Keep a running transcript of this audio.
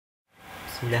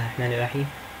بسم الله الرحمن الرحيم.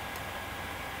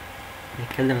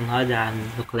 هنتكلم النهاردة عن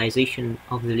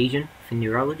Localization of the Lesion في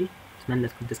Neurology. أتمنى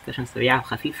تكون discussion سريعة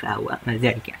وخفيفة أو أكمل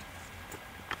ذلك يعني.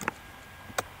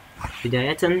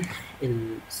 بداية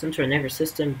ال Central Nervous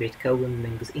System بيتكون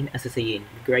من جزئين أساسيين،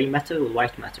 Gray Matter وال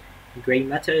White Matter.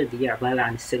 Gray Matter دي عبارة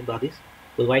عن السيل بوديز،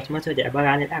 وال White Matter دي عبارة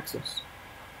عن الأكسونز.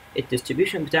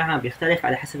 الديستريبيوشن بتاعها بيختلف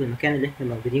على حسب المكان اللي احنا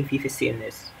موجودين فيه في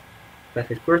CNS.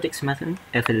 ففي الكورتكس مثلا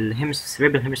في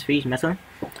السيريبرال هيمسفير مثلا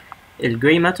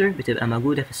الجراي ماتر بتبقى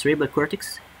موجودة في السيريبرال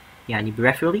كورتكس يعني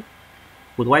بريفرالي،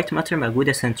 والوايت ماتر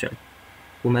موجودة سنترال،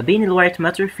 وما بين الوايت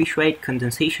ماتر في شوية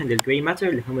كوندنسيشن للجراي ماتر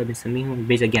اللي هما بنسميهم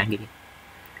البيزا جانجليا.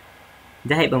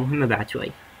 ده هيبقى مهم بعد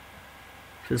شوية.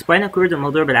 في السباينال كورد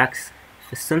الموضوع بالعكس،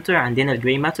 في السنتر عندنا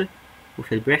الجراي ماتر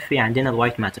وفي البريفري عندنا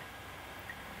الوايت ماتر،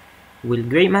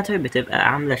 والجراي ماتر بتبقى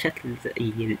عاملة شكل زي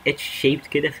الاتش شيبد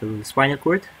كده في السباينال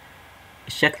كورد.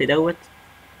 الشكل دوت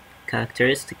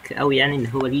كاركترستيك أوي يعني إن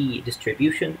هو ليه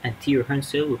distribution anterior horn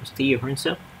cell و posterior horn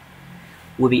cell،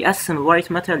 وبيقسم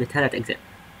الوايت ماتر لثلاث أجزاء.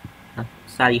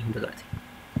 بص عليهم دلوقتي.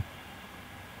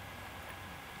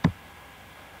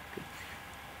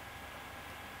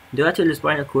 دلوقتي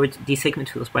السباينال كورد دي segment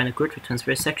في السباينال كورد في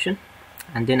transverse section.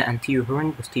 عندنا anterior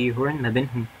horn posterior horn، ما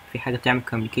بينهم في حاجة بتعمل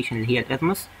communication اللي هي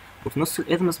الإثموس، وفي نص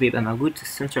الإثموس بيبقى موجود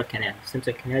السنترال كانال.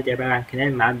 السنترال كانال دي عبارة عن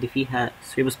كانال معدي فيها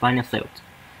cerebrospinal fluid.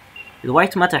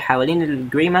 الوايت ماتر حوالين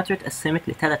الجراي ماتر اتقسمت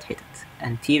لثلاث حتت،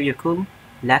 anterior column،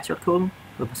 lateral column،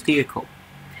 و posterior column.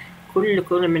 كل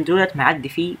column من دولت معدي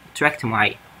فيه tract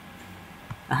معين.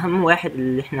 أهم واحد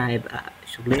اللي احنا هيبقى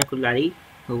شغلنا كله عليه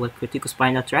هو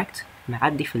الكورتيكوسباينال tract،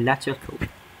 معدي في اللاترال column.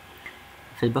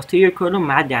 في البوستيريور column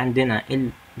معدي عندنا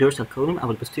الدورسال column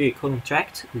أو البوستيريور column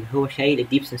tract اللي هو شايل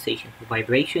الديب sensation و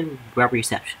vibration و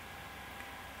proprioception.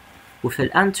 وفي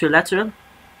الانترولاترال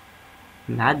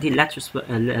معدي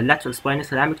اللاترال spinal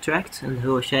thalamic tract اللي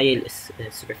هو شايل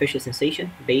superficial sensation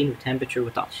pain و temperature و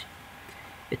touch.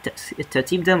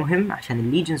 الترتيب ده مهم عشان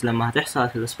الليجنز لما هتحصل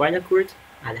في السباينال كورد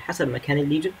على حسب مكان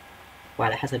الليجن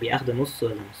وعلى حسب ياخد نص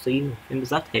ولا نصين وفين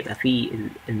بالظبط هيبقى في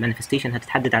المانيفستيشن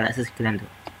هتتحدد على اساس الكلام ده.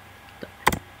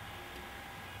 طيب.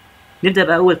 نبدأ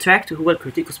بأول تراكت وهو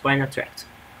الكورتيكوسباينال تراكت.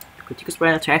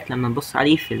 الكورتيكوسباينال تراكت لما نبص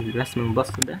عليه في الرسم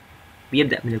المبسط ده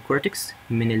بيبدأ من الكورتكس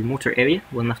من الموتور اريا،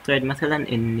 ونفترض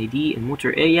مثلا ان دي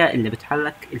الموتور اريا اللي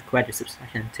بتحرك الكوادريسبس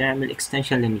عشان تعمل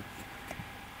اكستنشن للني.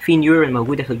 في نيورون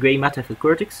موجودة في الجراي ماتر في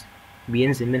الكورتكس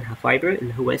بينزل منها فايبر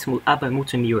اللي هو اسمه الابر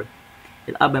موتور نيورون.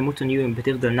 الابر موتور نيورون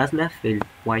بتفضل نازلة في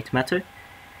الوايت ماتر،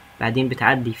 بعدين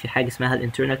بتعدي في حاجة اسمها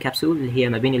الانترنال كابسول اللي هي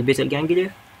ما بين البيزال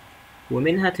جانجليا،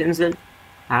 ومنها تنزل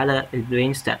على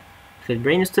البرين ستام. في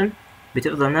البرين ستام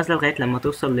بتفضل نازلة لغاية لما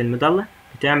توصل للمضلة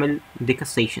بتعمل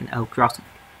ديكاسيشن أو كروسنج،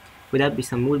 وده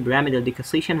بيسموه البيراميدال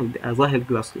ديكاسيشن وبيبقى ظاهر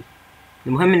جروسلي.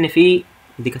 المهم إن في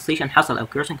ديكاسيشن حصل أو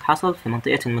كروسنج حصل في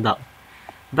منطقة المضلة.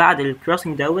 بعد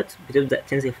الكروسنج دوت بتبدأ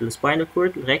تنزل في السباينال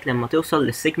كورد لغاية لما توصل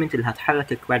للسيجمنت اللي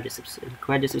هتحرك الكوادريسبس.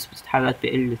 الكوادريسبس بتتحرك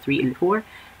ب L3 L4،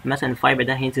 مثلا الفايبر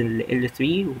ده هينزل ل L3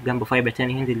 وجنبه فايبر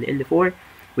تاني هينزل ل L4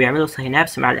 ويعملوا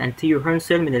ساينابس مع الانتيريور هورن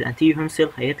سيل. من الانتيريور هورن سيل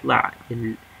هيطلع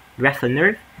الريفرال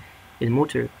نيرف،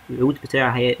 الموتور روت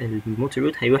بتاعه الموتور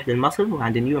روت هيروح للمصل،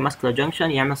 وعند النيورو ماسكولار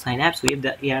جانكشن يعمل ساينابس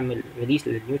ويبدأ يعمل ريليس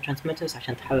للنيورو ترانسميترز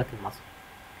عشان تحرك المصل.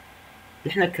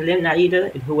 اللي احنا اتكلمنا عليه ده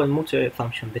اللي هو الموتور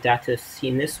فانكشن بتاعت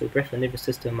السي والبريفرال نيرفس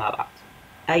سيستم مع بعض.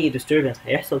 اي ديستربنس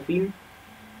هيحصل فيهم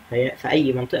في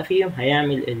اي منطقه فيهم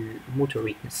هيعمل الموتور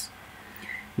ويكنس.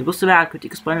 نبص بقى على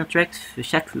الكورتيكوسباينال تراكت في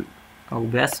شكل او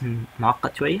برسم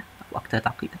معقد شويه او اكتر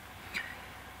تعقيدا.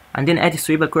 عندنا ادي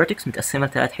السريبرال كورتكس متقسمه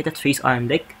لثلاث حتت، فيس ارم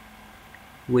ليج،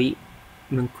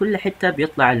 ومن كل حته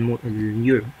بيطلع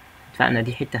النيورون. اتفقنا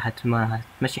دي حته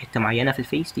هتمشي حته معينه في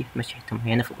الفيس، دي هتمشي حته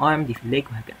معينه في الارم، دي في الليج،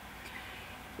 وهكذا.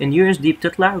 النيورونز دي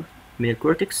بتطلع من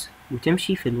الكورتكس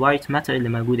وتمشي في الوايت ماتر اللي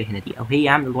موجودة هنا دي، أو هي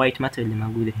عاملة الوايت ماتر اللي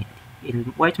موجودة هنا دي.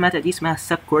 الوايت ماتر دي اسمها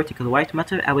السب كورتيكال وايت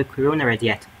ماتر أو الكورونا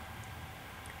رادياتا.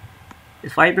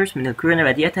 الفايبرز من الكورونا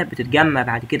رادياتا بتتجمع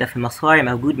بعد كده في مسار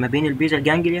موجود ما بين البيزال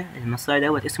جانجليا. المسار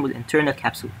دوت اسمه الانترنال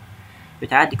كابسول،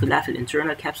 بتعدي كلها في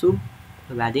الانترنال كابسول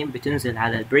وبعدين بتنزل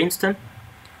على البرين ستيم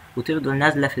وتفضل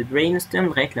نازلة في البرين ستيم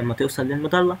لغاية لما توصل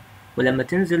للمضلة، ولما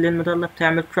تنزل للمضلة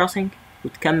بتعمل كروسنج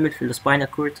وتكمل في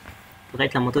السباينال كورد لغاية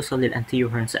لما توصل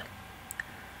للانتيريور هورن سيل.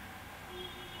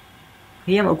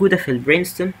 هي موجودة في البرين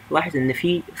ستيم. لاحظ ان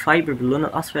في فايبر باللون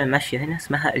الاصفر ماشية هنا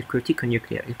اسمها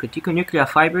الكورتيكونيوكليا. الكورتيكونيوكليا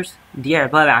فايبرز دي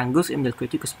عبارة عن جزء من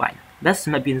الكورتيكوسباينال بس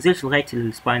ما بينزلش لغاية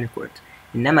السباينال كورد،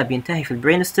 انما بينتهي في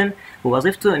البرين ستيم،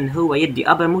 ووظيفته ان هو يدي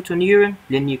upper motor neuron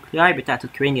للنيوكلياي بتاعة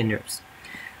الكرينيال نيرفز.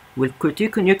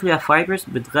 والكورتيكونيوكليا فايبرز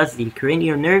بتغذي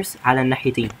الكرينيال نيرفز على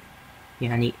الناحيتين.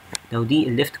 يعني لو دي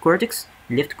الليفت كورتكس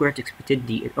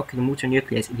بتدي الاوكيلوموتور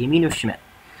نيوكليس اليمين والشمال،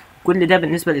 كل ده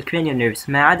بالنسبة للكرانيال نيرفز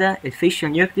ما عدا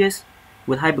الفيشال نيوكليوس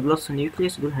والهايبوجلوسال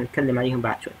نيوكليوس، دول هنتكلم عليهم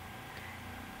بعد شوية.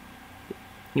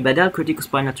 يبقى ده الكورتيكو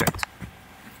سباينال تراكت.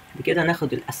 بعد كده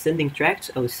هناخد الاسcending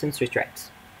تراكت او السنسوري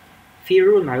تراكت. في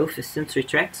رول معروف في السنسوري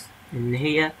تراكت ان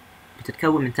هي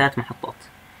بتتكون من 3 محطات.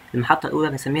 المحطة الأولى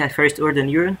بنسميها الفيرست اوردر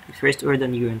نيورون. الفيرست اوردر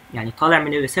نيورون يعني طالع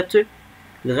من الريسبتور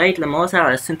لغاية لما وصل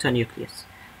على السنترال نيوكليوس،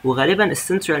 وغالبا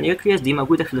السنترال نيوكليوس دي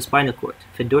موجودة في السباينال كورد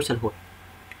في الدورسال هورن.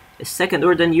 السكند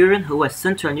اوردر نيورون هو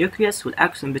السنترال نيوكليوس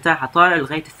والاكسون بتاعها طالع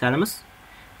لغاية الثالاموس.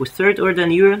 والثيرد اوردر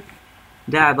نيورون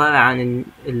ده عبارة عن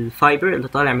الفايبر اللي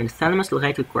طالع من الثالاموس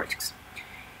لغاية الكورتكس.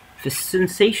 في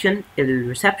السنسيشن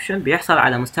الريسبشن بيحصل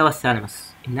على مستوى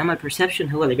الثالاموس، انما البرسبشن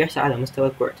هو اللي بيحصل على مستوى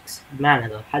الكورتكس. بمعنى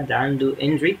لو حد عنده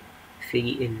انجري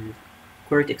في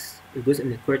الكورتكس، الجزء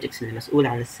من الكورتكس اللي مسؤول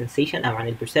عن السنسيشن او عن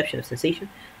البرسبشن اوف سنسيشن،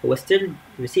 هو still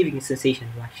receiving السنسيشن،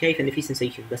 هو شايف ان في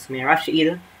سنسيشن بس ما يعرفش ايه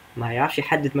ده، ما يعرفش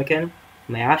يحدد مكانه،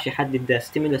 ما يعرفش يحدد ده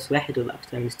ستيمولس واحد ولا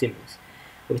اكتر من ستيمولس.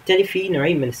 وبالتالي في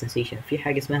نوعين من السنسيشن، في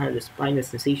حاجه اسمها السباينال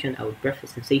سنسيشن او البريفرال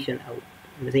سنسيشن او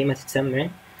زي ما تتسمى،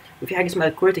 وفي حاجه اسمها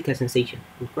الكورتيكال سنسيشن.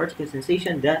 والكورتيكال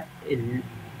سنسيشن ده اللي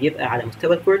بيبقى على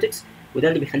مستوى الكورتكس، وده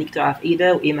اللي بيخليك تعرف ايه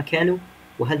ده وايه مكانه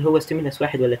وهل هو ستيمولس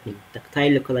واحد ولا اتنين.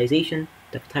 تاكتايل لوكاليزيشن،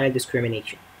 تاكتايل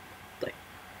ديسكريمينيشن. طيب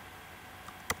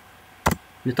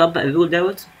نطبق الرول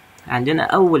دوت. عندنا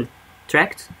اول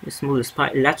تراكت اسمه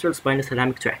lateral spinal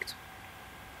thalamic tract.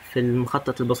 في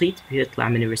المخطط البسيط بيطلع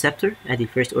من الريسبتور، ادي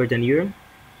الفيرست اوردر نيورون،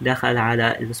 دخل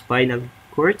على السباينال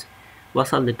كورد،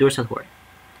 وصل للدورسال هورن.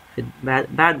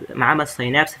 بعد ما عمل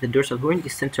سينابس في الدورسال هورن دي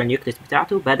السنترال نيوكليس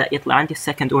بتاعته، بدأ يطلع عندي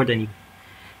السكند اوردر نيورون.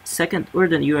 السكند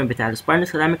اوردر نيورون بتاع السباينال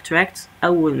ثالاميك تراكت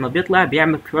اول ما بيطلع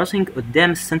بيعمل كروسنج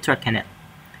قدام السنترال كانال،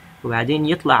 وبعدين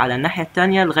يطلع على الناحية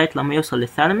التانية لغاية لما يوصل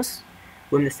للثالاموس،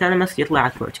 ومن الثالاموس يطلع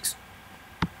على الكورتكس.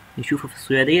 نشوفه في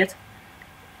الصورة ديت.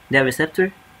 ده الريسبتور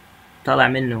طالع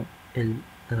منه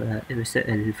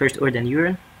الفيرست اوردر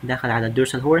نيورون، دخل على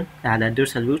الدورسال هورن، على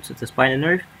الدورسال روتس اوف ذا سباينال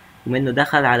نيرف، ومنه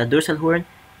دخل على الدورسال هورن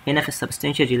هنا في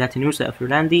السبستانشيا جيلاتينوسا اوف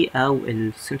رولاندي او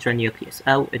السنترال نيوكليوس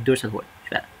او الدورسال هورن.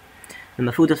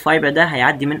 المفروض الفايبر ده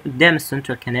هيعدي من قدام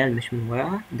السنترال كانال مش من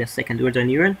وراها، ده السكند اوردر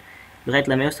نيورون، لغايه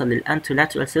لما يوصل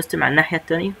للانترولاترال سيستم على الناحيه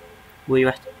التانية،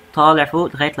 ويروح طالع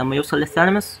فوق لغايه لما يوصل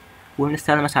للثالاموس، ومن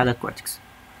الثالاموس على الكورتكس.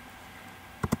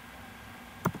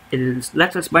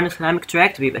 اللاترال سباينال ثالاميك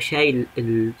تراكت بيبقى شايل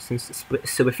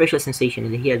السوبرفيشال سنسيشن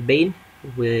اللي هي البين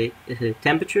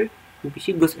والتمبرتشر،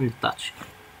 وبيشيل جزء من التاتش.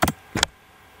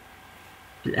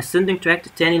 الاسندنج تراكت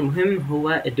التاني المهم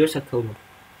هو الدورسال كولوم.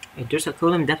 الدورسال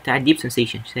كولوم ده بتاع الديب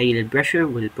سنسيشن، شايل البريشر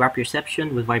والبروبريوسبشن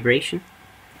والفايبريشن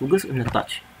وجزء من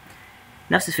التاتش.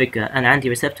 نفس الفكرة، أنا عندي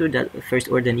ريسبتور ده first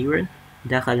order neuron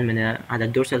دخل من على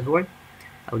الدورسال هورن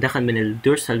أو دخل من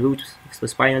الدورسال روت في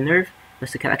السباينال نيرف،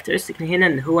 بس كاركترستيك هنا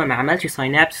إن هو ما عملش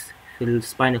ساينابس في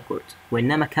السباينال كورد،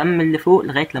 وإنما كمل لفوق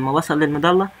لغاية لما وصل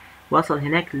للمظلة، وصل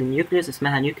هناك للنيوكليوس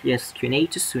اسمها نيوكليوس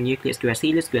كرينيتس ونيوكليوس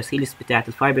جراسيلس بتاعة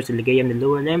الفايبرز اللي جاية من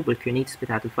اللور ليمب، والكرينيتس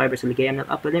بتاعة الفايبرز اللي جاية من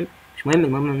الأبر ليمب. مش مهم،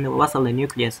 المهم إنه وصل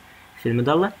للنيوكليوس في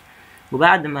المظلة.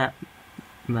 وبعد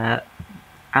ما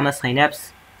عمل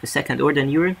ساينابس في السكند اوردر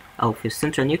نيورون او في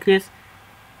السنترال نيوكليوس،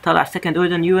 طلع السكند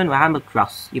اوردر نيورون وعمل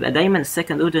كروس. يبقى دايما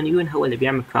السكند اوردر نيورون هو اللي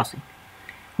بيعمل كروسنج.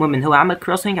 المهم ان هو عمل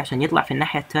كروسنج عشان يطلع في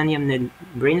الناحيه الثانيه من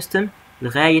البرين ستيم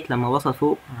لغايه لما وصل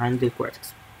فوق عند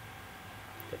الكورتكس.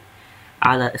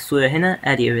 على الصوره هنا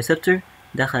ادي الريسبتور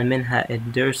دخل منها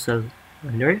الدورسال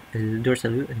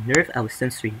نيرف او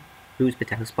السنسوري روت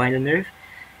بتاع السباينال نيرف.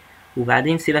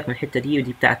 وبعدين سيبك من الحته دي،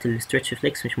 ودي بتاعه الستريتش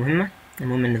فليكس مش مهمه.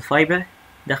 المهم ان الفايبر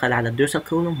دخل على الدورسال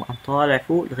كولوم وقام طالع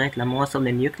فوق لغايه لما وصل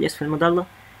للنيوكليوس في المظله،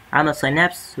 عمل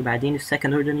ساينابس، وبعدين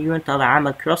السكند اوردر نيورون طلع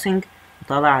عمل كروسنج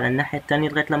وطلع على الناحيه التانية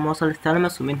لغايه لما وصل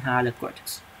للثالاموس ومنها على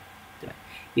الكورتكس.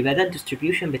 يبقى ده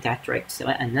الديستريبيوشن بتاع التراكت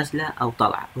سواء نازله او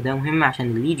طالعه، وده مهم عشان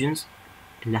الليجنز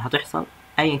اللي هتحصل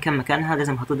ايا كان مكانها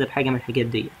لازم هتضرب حاجه من الحاجات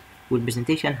ديت،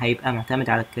 والبرزنتيشن هيبقى معتمد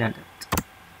على الكلام ده.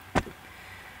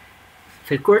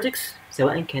 في الكورتكس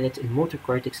سواء كانت الموتور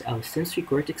كورتكس او السنسوري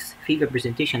كورتكس في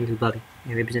ريبريزنتيشن للبادي.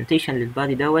 الريبريزنتيشن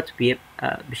للبادي دوت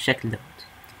بيبقى بالشكل دوت.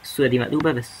 الصوره دي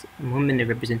مقلوبه بس المهم ان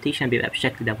الريبريزنتيشن بيبقى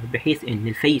بالشكل دوت، بحيث ان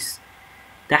الفيس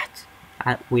تحت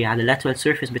وعلى اللاترال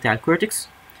سيرفيس بتاع الكورتكس،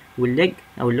 والليج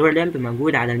او اللور لمب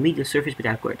موجود على الميديال سيرفيس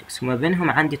بتاع الكورتكس، وما بينهم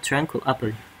عندي ترانك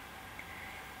والابر.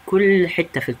 كل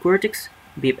حته في الكورتكس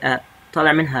بيبقى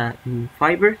طالع منها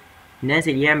فايبر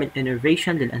نازل يعمل innervation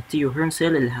للانتيريور هورن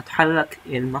سيل اللي هتحرك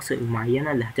المصل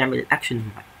المعينة اللي هتعمل الاكشن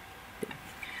المعين،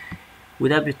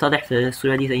 وده بيتضح في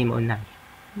الصورة دي زي ما قلنا عليه.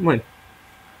 المهم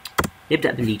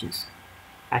نبدأ بالليجنز.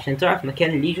 عشان تعرف مكان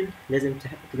الليجن لازم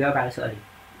تجاوب على سؤالين.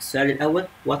 السؤال الأول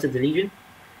what is the lesion،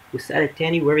 والسؤال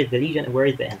الثاني where is the lesion and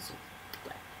where is the answer.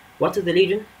 طيب what is the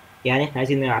lesion يعني احنا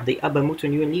عايزين نعرف دي upper motor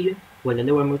neuron lesion ولا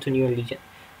lower motor neuron lesion،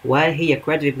 وهل هي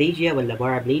quadriplegia ولا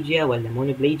paraplegia ولا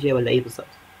monoplegia ولا ايه بالظبط.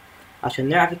 عشان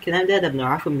نعرف الكلام ده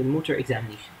بنعرفه من الموتور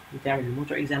اكزامينيشن. بتعمل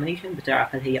الموتور اكزامينيشن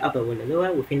بتعرف هل هي upper ولا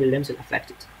lower وفين الليمز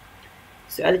الافكتد.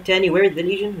 السؤال التاني where is the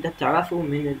lesion، ده بتعرفه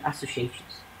من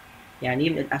الاسوشيشنز. يعني ايه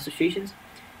من الاسوشيشنز؟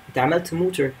 انت عملت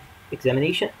موتور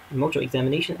اكزامينيشن، الموتور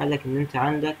اكزامينيشن قال لك ان انت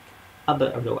عندك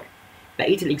upper or lower.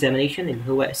 بقية الاكزامينيشن اللي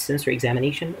هو السنسوري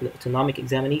اكزامينيشن، الاوتونوميك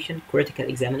اكزامينيشن، كورتيكال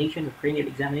اكزامينيشن، والكرينيال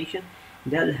اكزامينيشن،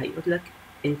 ده اللي هيقول لك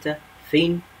انت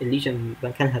فين الليجن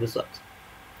مكانها بالظبط.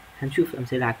 هنشوف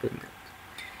امثله على الكلام ده.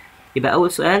 يبقى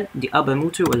اول سؤال دي upper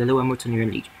motor ولا lower motor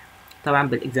neuron lesion. طبعا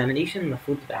بالاكزامينيشن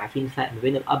المفروض تبقى عارفين الفرق ما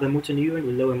بين الupper motor neuron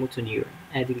والlower motor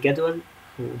neuron. ادي الجدول،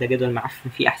 وده جدول معفن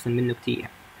فيه احسن منه كتير،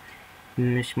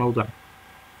 مش موضوع.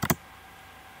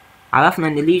 عرفنا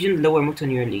ان الليجن lower motor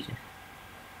neuron lesion.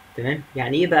 تمام.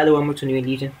 يعني ايه بقى lower motor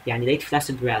neuron lesion؟ يعني لقيت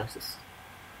flaccid paralysis.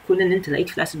 كون ان انت لقيت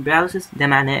flaccid paralysis ده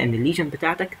معناه ان الليجن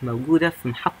بتاعتك موجوده في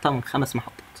محطه من 5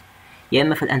 محطات، يا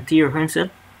اما في الانتيريور هورن سيل،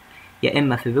 يا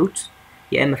اما في الروت،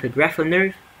 يا اما في البريفرال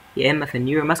نيرف، يا اما في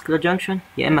النيوروماسكولار جانكشن،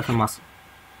 يا اما في المصل.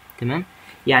 تمام.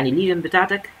 يعني الليجن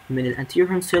بتاعتك من الانتيريور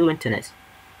هورن سيل وانت نازل،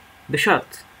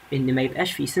 بشرط ان ما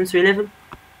يبقاش في sensory level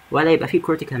ولا يبقى في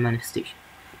cortical manifestation.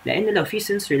 لان لو في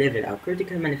sensory level او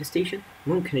cortical manifestation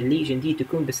ممكن الليجن دي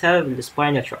تكون بسبب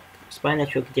السباينال شوك.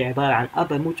 السباينال شوك دي عباره عن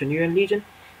upper motor neuron lesion،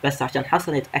 بس عشان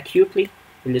حصلت acutely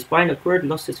السباينال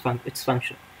كورد lost its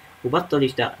function وبطل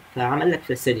يشتغل فعمل لك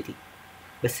flacidity.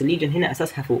 بس الليجن هنا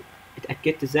اساسها فوق.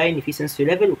 اتاكدت ازاي ان في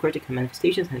sensory level و cortical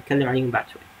manifestations هنتكلم عليهم بعد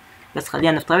شويه. بس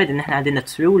خلينا نفترض ان احنا عندنا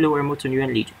true lower motor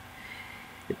neuron lesion.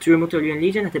 الترو موتور نيورون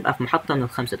ليجن هتبقى في محطة من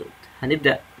ال5 دول.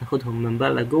 هنبدأ ناخدهم من بره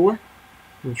لجوه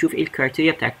ونشوف ايه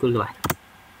الكرايتيريا بتاعت كل واحدة.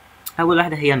 أول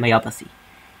واحدة هي الميوباثي.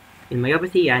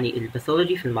 الميوباثي يعني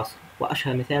الباثولوجي في المصل،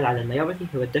 وأشهر مثال على الميوباثي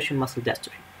هو الداشن ماسل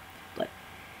داستروفي. طيب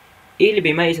ايه اللي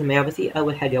بيميز الميوباثي؟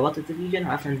 أول حاجة وات الليجن،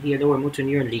 عرفنا إن هي lower motor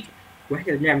neuron lesion.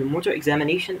 واحنا بنعمل موتور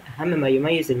اكزامينيشن أهم ما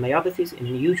يميز الميوباثيز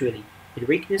إن usually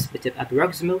الويكنس بتبقى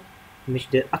proximal مش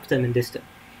أكتر من distal.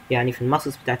 يعني في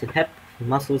الماسلز بتاعت الهب،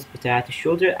 الماسلز بتاعت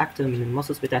الشولدر اكتر من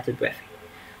الماسلز بتاعت البريفري،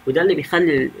 وده اللي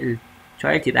بيخلي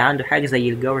الشايلد يبقى عنده حاجه زي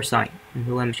الجاور ساين، ان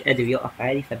هو مش قادر يقف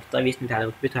عادي فبيضطر يسند على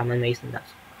ركبته عمال ما يسند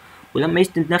نفسه، ولما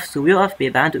يسند نفسه ويقف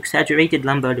بيبقى عنده exaggerated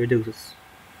lumbar lordosis.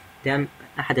 ده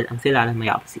احد الامثله على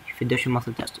الميوباثي في الداشن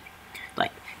ماسل داستروفي. طيب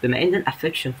بما ان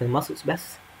الافكشن في الماسلز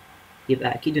بس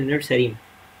يبقى اكيد النيرف سليم.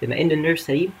 بما ان النيرف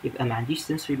سليم يبقى ما عنديش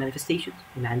sensory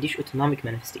manifestations وما عنديش autonomic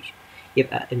manifestation.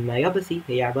 يبقى الميوباثي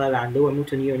هي عبارة عن lower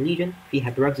motor neuron lesion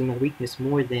فيها proximal weakness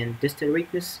more than distal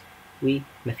weakness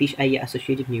ومفيش أي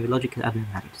associated neurological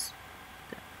abnormalities.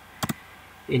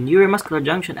 النيوروماسكولار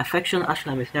جانكشن affection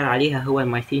أشهر مثال عليها هو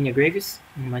المايثينيا جريفيس.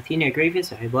 المايثينيا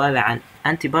جريفيس عبارة عن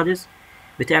antibodies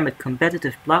بتعمل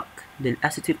competitive block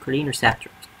للأسيتيلكولين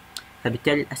ريسبتورز،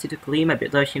 فبالتالي الأسيتيلكولين ما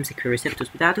بيقدرش يمسك في الريسبتورز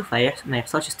بتاعته فما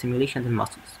يحصلش stimulation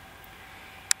للماسلز.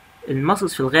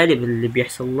 الماسلز في الغالب اللي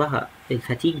بيحصل لها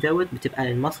الفاتيج دوت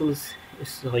بتبقى الماسلز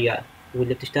الصغيرة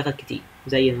واللي بتشتغل كتير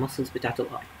زي الماسلز بتاعت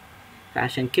الآي.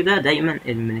 فعشان كده دايما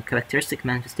من الكاركترستيك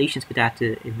مانيفستيشنز بتاعت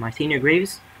المايثينيا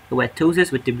جريفيس هو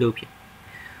التوزس والديبلوبيا.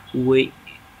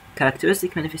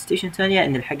 وكاركترستيك مانيفستيشن ثانية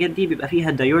ان الحاجات دي بيبقى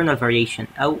فيها diurnal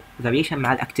variation او variation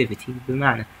مع الاكتيفيتي،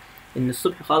 بمعنى ان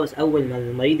الصبح خالص اول ما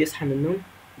المريض يصحى من النوم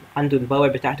عنده الباور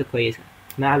بتاعته كويسة،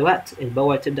 مع الوقت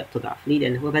الباور تبدأ تضعف. ليه؟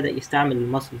 لأن هو بدأ يستعمل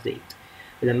الماسلز ديت،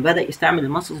 ولما بدأ يستعمل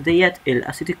الماسلز ديت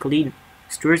الأسيتيلكولين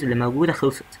ستورز اللي موجودة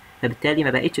خلصت، فبالتالي ما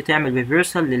بقتش تعمل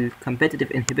ريفرسال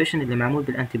للكمبيتيتيف انهبيشن اللي معمول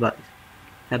بالانتيبوديز،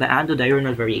 فبقى عنده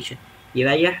diurnal variation.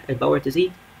 يريح الباور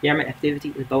تزيد، يعمل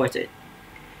اكتيفيتي الباور تقل.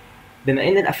 بما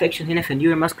ان الافكشن هنا في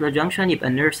النيوروماسكولار جانكشن يبقى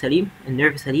النيرف سليم.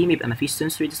 النيرف سليم يبقى مفيش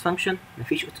sensory dysfunction،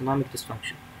 مفيش autonomic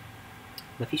dysfunction.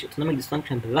 مفيش autonomic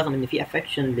dysfunction بالرغم ان في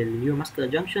affection للنيوروماسكولار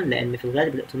جانكشن، لان في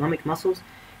الغالب الاوتونوميك ماسلز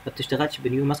ما بتشتغلش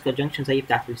بالنيوروماسكولار جانكشن زي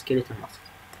بتاعت السكيلتال ماسلز.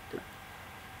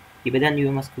 يبقى ده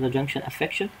النيوروماسكولار جانكشن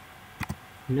affection.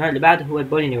 النوع اللي بعده هو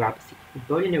البولينيوروباثي.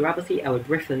 البولينيوروباثي او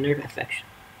البريفرال نيرف affection.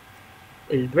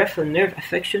 البريفرال نيرف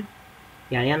affection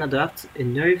يعني انا ضربت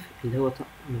النيرف اللي هو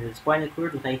من السباينال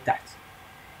كورد لغايه تحت،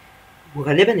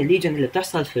 وغالبا الليجن اللي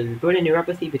بتحصل في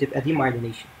البولينيوروباثي بتبقى دي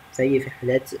مايلينيشن زي في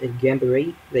حالات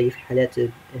الجامبري، زي في حالات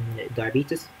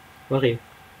الدايابيتس وغيره.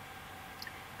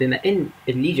 بما ان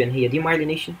الليجن هي دي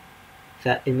مايلينيشن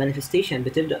فالمانيفستيشن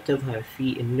بتبدأ تظهر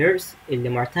في النيرفز اللي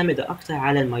معتمدة أكتر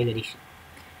على المايلينيشن.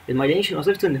 المايلينيشن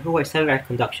وظيفته إن هو يسرع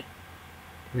الكوندكشن.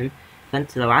 تمام؟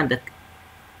 فأنت لو عندك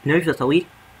نيرف طويل،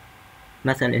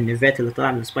 مثلا النيرفات اللي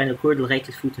طالعة من السباينال كورد لغاية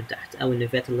الفوت من تحت، أو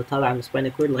النيرفات اللي طالعة من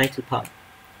السباينال كورد لغاية البالم،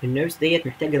 النيرفز ديت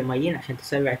محتاجة المايلين عشان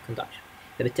تسرع الكوندكشن.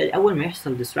 فبالتالي أول ما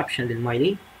يحصل disruption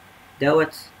للمايلين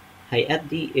دوت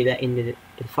هيؤدي الى ان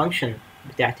الفانكشن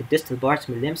بتاعه الديستال بارتس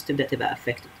من الليمس تبدا تبقى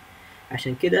affected.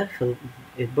 عشان كده في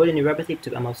البولينيوروباثي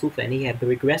بتبقى موصوفه ان هي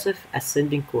progressive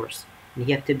ascending course، ان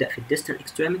هي بتبدا في الديستال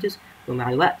extremities ومع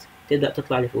الوقت تبدا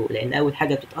تطلع لفوق، لان اول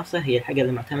حاجه بتتاثر هي الحاجه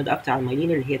اللي معتمده اكتر على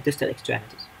المايلين اللي هي الديستال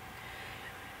extremities.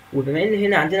 وبما ان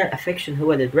هنا عندنا الافكشن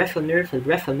هو للبريفرال نيرف،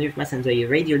 البريفرال نيرف مثلا زي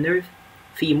الراديال نيرف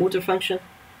في موتور فانكشن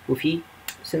وفي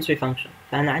sensory function،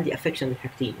 فانا عندي افكشن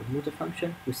للحاجتين، الموتور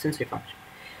فانكشن والسنسوري فانكشن.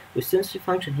 والسنسوري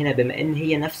فانكشن هنا بما ان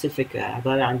هي نفس الفكره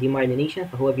عباره عن demyelination،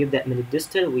 فهو بيبدا من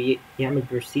الديستال ويعمل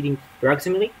proceeding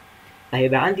proximally،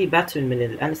 فهيبقى عندي باترن من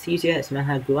الانستيزيا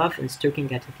اسمها glove and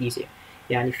stroking anesthesia،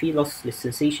 يعني في loss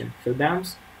للسنسيشن في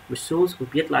الباونس والسولز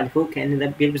وبيطلع لفوق كأن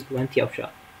ده بيلبس جوانتي او شال.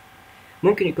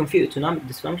 ممكن يكون في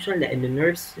autonomic dysfunction لان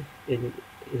النيرفز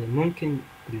ممكن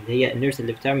اللي هي النيرفز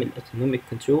اللي بتعمل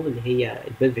autonomic control اللي هي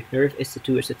البلفيك نيرف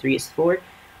S2 S3 S4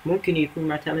 ممكن يكون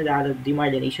معتمد على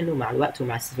الديمايلينيشن، ومع الوقت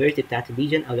ومع السيفيريتي بتاعت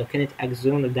الليجن او لو كانت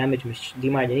axonal damage مش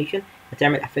ديمايلينيشن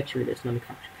هتعمل affection للاوتونوميك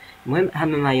فانكشن. المهم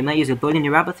اهم ما يميز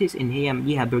البولينيوروباثيز ان هي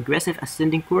ليها progressive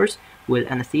ascending course،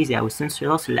 والانستيزيا او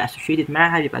السنسوري لوس اللي associated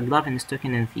معاها يبقى glove and stroking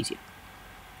anesthesia.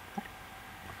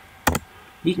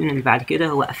 نيجي من اللي بعد كده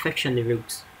هو affection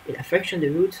للروتس. الافكشن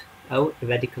للروت او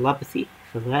radiculopathy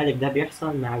في الغالب ده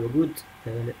بيحصل مع وجود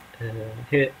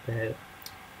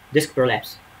ديسك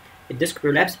برولابس. الديسك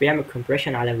برولابس بيعمل compression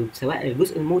على الروت سواء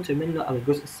الجزء الموتور منه او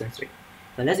الجزء السنسوري،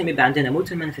 فلازم يبقى عندنا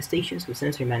motor manifestations و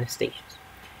sensory manifestations.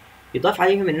 يضاف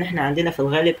عليهم ان احنا عندنا في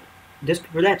الغالب ديسك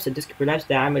برولابس. الديسك برولابس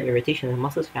ده عامل irritation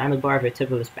للمسلز فعامل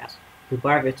paravertebral spasm.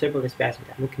 البaravertebral spasm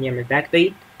ده ممكن يعمل back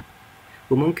pain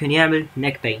وممكن يعمل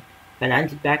neck pain. فانا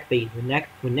عندي الباك بين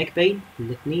والنك بين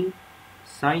الاثنين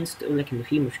ساينس تقول لك ان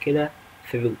في مشكله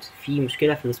في الروت، في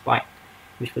مشكله في السباين،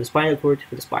 مش في السباينال كورد،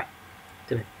 في السباين.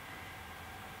 تمام.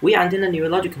 وعندنا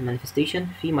نيورولوجيكال مانيفستيشن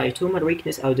في مايوتومال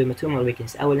ويكنس او ديرماتومال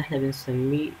ويكنس، او اللي احنا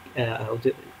بنسميه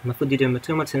المفروض دي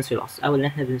ديرماتومال سنسوري لوس، او اللي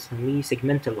احنا بنسميه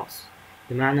سيجمنتال لوس.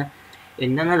 بمعنى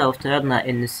ان انا لو افترضنا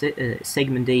ان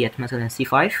السيجمنت ديت مثلا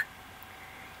C5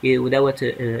 ودوت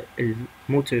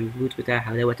الموتور روت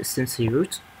بتاعها ودوت السنسوري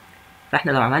روت،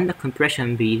 فاحنا لو عملنا compression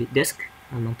بديسك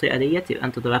المنطقة ديت يبقى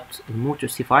انت ضربت الموتور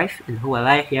C5 اللي هو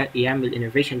رايح يعمل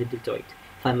innervation للدلتويد،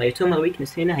 فالمايوتومال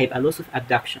ويكنس هنا هيبقى loss of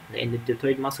abduction لأن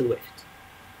الدلتويد muscle وقفت.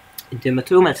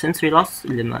 الديرماتومال sensory loss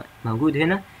اللي موجود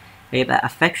هنا هيبقى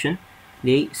affection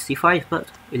لل C5 برضه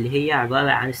اللي هي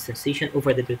عبارة عن sensation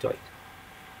over the deltoid.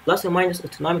 plus or minus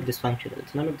autonomic dysfunction.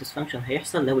 autonomic dysfunction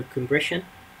هيحصل لو الcompression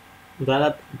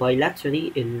ضرب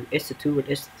bilaterally ال S2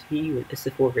 وال S3 وال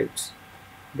S4 roots.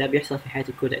 ده بيحصل في حالة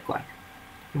الكودا اكواين.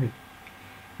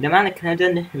 ده معنى الكلام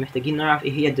ده ان احنا محتاجين نعرف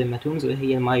ايه هي الديرماتومز وايه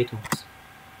هي المايوتومز.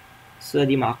 الصورة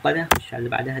دي معقدة، مش اللي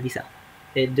بعدها دي سهلة.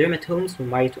 الديرماتومز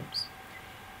والمايوتومز.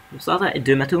 ببساطة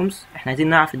الديرماتومز احنا عايزين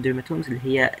نعرف الديرماتومز اللي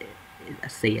هي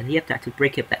الأساسية اللي هي بتاعت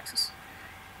البريكيا بلاكسس.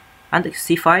 عندك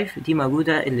C5 دي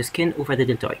موجودة السكين over the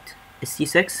deltoid.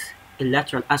 C6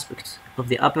 lateral aspect of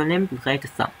the upper limb لغاية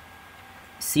الثumb.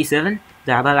 C7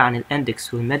 ده عبارة عن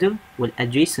الاندكس والميدل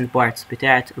والadjacent parts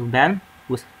بتاعة البام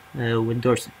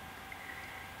والدورسن.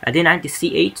 بعدين عندي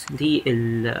C8 دي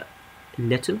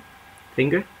الليتل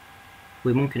finger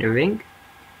وممكن الرينج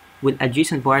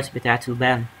والadjacent parts بتاعة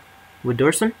البام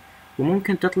والدورسن،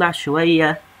 وممكن تطلع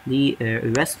شوية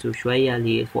للريست وشوية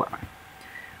للفور ارم.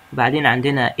 وبعدين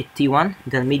عندنا T1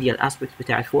 ده الميديال aspect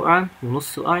بتاع الفور ارم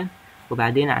ونص الارم،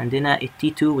 وبعدين عندنا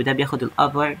T2 وده بياخد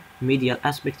الأبر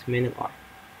medial aspect من الارم.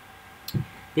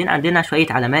 بعدين عندنا شوية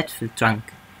علامات في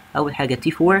الترانك. أول حاجة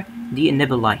T4 دي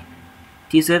النيبل لاين،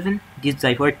 T7 دي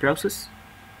الزايفورد بروسس،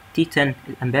 T10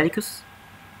 الأمبليكس،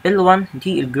 L1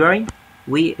 دي الجروين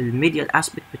والميديال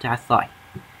أسبكت بتاع الثاي،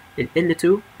 L2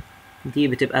 دي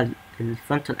بتبقى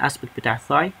الفرونتال أسبكت بتاع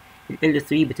الثاي،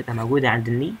 L3 بتبقى موجودة عند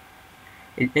الني،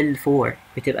 L4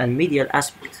 بتبقى الميديال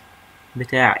أسبكت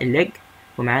بتاع الليج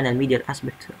ومعانا الميديال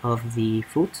أسبكت of the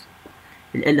foot،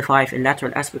 L5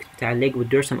 اللاترال أسبكت بتاع الليج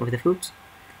والدورسم of the foot،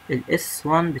 S1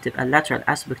 بتبقى اللاترال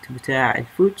أسبكت بتاع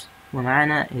الفوت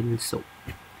ومعانا السول.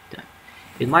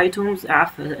 المايوتومز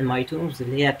أعرف المايوتومز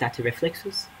اللي هي بتاعت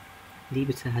الريفلكسز دي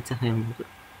هتسهل الموضوع.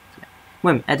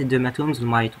 المهم ادي الديرماتومز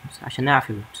والمايوتومز عشان نعرف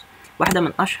الروت. واحدة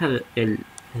من أشهر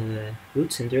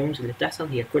الروت سيندرومز اللي بتحصل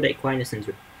هي الكودا إكواينا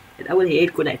سيندروم. الأول هي إيه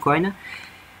الكودا إكواينا؟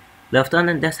 لو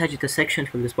افترضنا إن ده sagittal section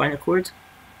في السباينال كورد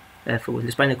في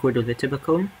السباينال كورد والفيرتبرال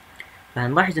كون،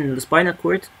 فهنلاحظ ان السباينال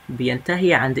كورد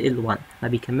بينتهي عند L1 ما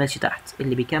بيكملش تحت.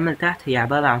 اللي بيكمل تحت هي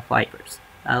عبارة عن فايبرز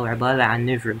او عبارة عن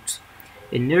نيرف روتس.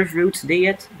 النيرف روتس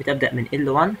ديت بتبدأ من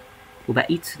L1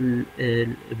 وبقية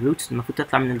الروتس المفروض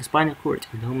تطلع من السباينال كورد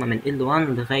اللي هما من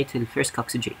L1 لغاية الفيرست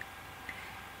كوكسيجي،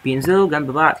 بينزلوا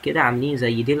جنب بعض كده عاملين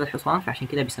زي ديل الحصان، فعشان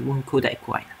كده بيسموهم كودا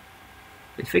إكواينا.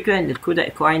 الفكرة ان الكودا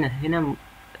اكواينا هنا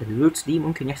الروتس دي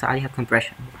ممكن يحصل عليها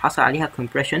compression، لو حصل عليها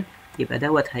compression يبقى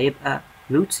دوت هيبقى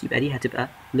roots، يبقى دي هتبقى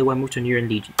lower motor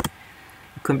neuron lesion.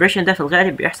 الكompression ده في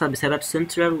الغالب بيحصل بسبب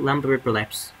central lumbar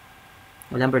prolapse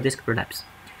و lumbar disc prolapse،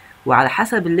 وعلى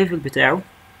حسب الليفل بتاعه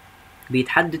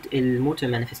بيتحدد الموتور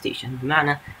مانيفستيشن.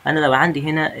 بمعنى انا لو عندي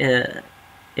هنا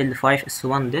L5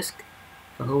 S1 disc،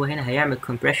 فهو هنا هيعمل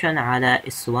compression على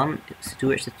S1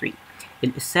 S2 S3.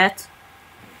 الاسات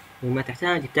وما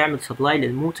تحتها دي بتعمل سبلاي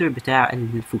للموتور بتاع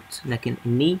الفوت، لكن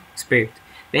الني سبيرت،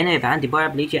 فهنا يبقى عندي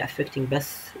بارابليجيا affecting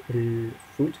بس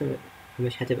الفوت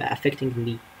ومش هتبقى affecting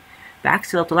الني.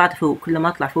 بعكس لو طلعت فوق، كل ما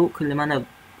اطلع فوق كل ما انا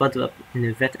بضرب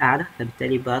النيرفات اعلى،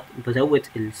 فبالتالي بزود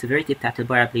السيفيريتي بتاعت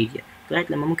البارابليجيا لغايه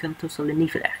لما ممكن توصل للني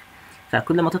في الاخر.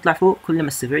 فكل ما تطلع فوق كل ما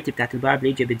السيفيريتي بتاعت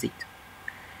البارابليجيا بتزيد.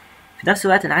 في نفس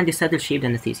الوقت انا عندي saddle shaped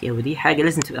anesthesia، ودي حاجه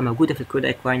لازم تبقى موجوده في الكودا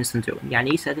اكواين سندروم.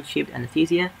 يعني ايه saddle shaped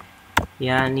anesthesia؟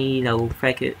 يعني لو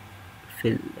فاكر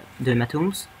في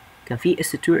الديرماتومز كان في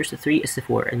S2 S3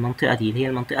 S4، المنطقه دي اللي هي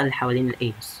المنطقه اللي حوالين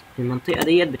الاينس، المنطقه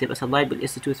ديت بتبقى سبلايد بال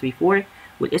S234،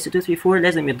 وال S234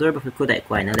 لازم يتضربوا في الكودا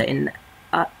اكواينا، لان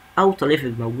اوطى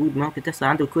ليفل موجود ممكن تحصل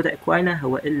عنده الكودا اكواينا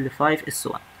هو L5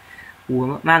 S1.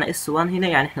 ومعنى S1 هنا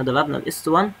يعني احنا ضربنا ال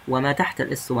S1 وما تحت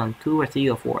ال S1 2 و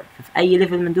 3 و 4، ففي اي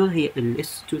ليفل من دول هي ال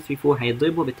S234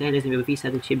 هيتضربوا، وبالتالي لازم يبقى فيه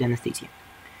saddle shaped anesthesia.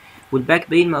 والباك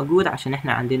بين موجود عشان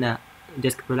احنا عندنا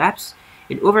disc prolapse.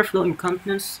 الاوفرفلو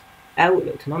incontinence او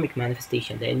الاوتونوميك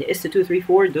manifestation، لان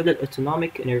S234 دول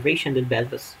الاوتونوميك innervation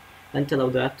للبلفس، فانت لو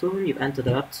ضربتهم يبقى انت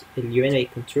ضربت اليورينري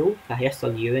كنترول،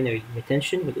 فهيحصل urinary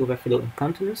retention والاوفرفلو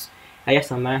incontinence،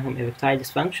 هيحصل معاهم erectile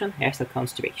dysfunction، هيحصل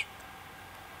constipation.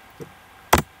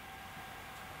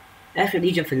 اخر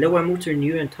ليجن في اللور موتور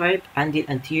نيورون تايب عندي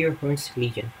الانتيريور هورن سيل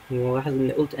ليجن. ولاحظ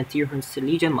اني قلت anterior horn cell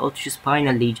lesion ما قلتش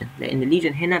spinal lesion، لان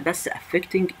الليجن هنا بس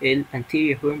affecting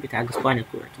الانتيريور هورن بتاع السباينال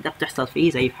كورد، ده بتحصل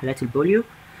فيه زي في حالات البوليو.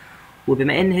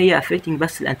 وبما ان هي affecting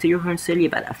بس الانتيريور هورن سيل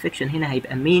يبقى الافكشن هنا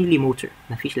هيبقى mainly motor،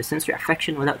 مفيش لا sensory affection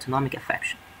ولا autonomic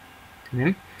affection.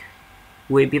 تمام.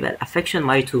 وبيبقى الافكشن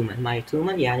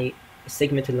مايتومال يعني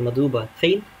السيجمنت اللي مضروبه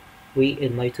فين،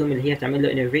 والمايتوم اللي هي تعمل له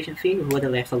innervation فين، وهو ده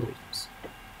اللي هيحصل له weakness.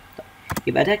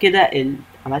 يبقى ده كده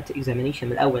عملت examination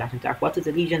من الاول عشان تعرف what is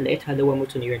the lesion، لقيتها lower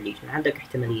motor neuron lesion. عندك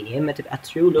احتمالين، يا اما تبقى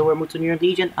true lower motor neuron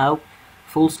lesion او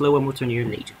false lower motor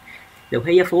neuron lesion. لو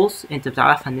هي false انت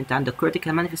بتعرفها ان انت عندك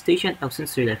cortical manifestation او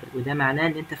sensory level، وده معناه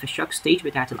ان انت في الشوك ستيج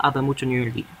بتاعت الupper motor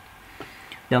neuron lesion.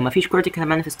 لو مفيش cortical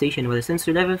manifestation ولا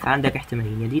sensory level فعندك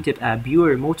احتمالين، يا دي تبقى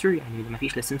pure motor يعني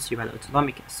مفيش لا sensory ولا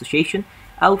autonomic association،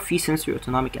 او في sensory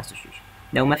autonomic association.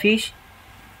 لو مفيش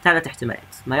 3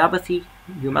 احتمالات: myopathy،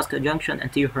 neuromuscular junction،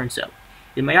 anterior horn cell.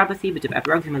 الميوباثي بتبقى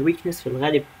proximal weakness في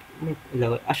الغالب،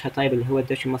 لو اشهر تايب اللي هو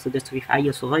الداشن muscle dystrophy في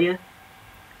عيل صغير.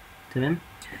 تمام.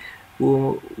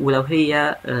 ولو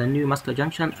هي neuromuscular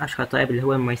junction اشهر تايب اللي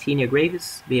هو myasthenia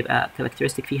gravis، بيبقى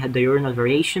characteristic فيها diurnal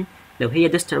variation. لو هي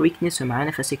distal weakness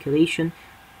ومعانا fasciculation،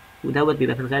 ودوت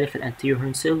بيبقى في الغالب في الانتيريور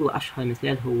هورن سيل، واشهر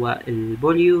مثال هو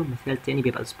البوليو، مثال تاني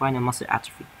بيبقى spinal muscle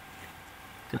atrophy.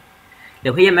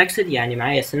 لو هي ماكسد يعني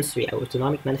معايا sensory او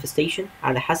autonomic manifestation،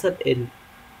 على حسب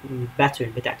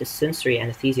الباترن بتاعت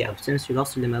السنسوري anesthesia او sensory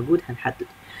loss اللي موجود هنحدد.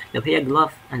 لو هي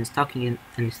glove and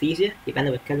stocking anesthesia يبقى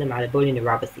انا بتكلم على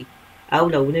polyneuropathy، او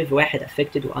لو نيرف واحد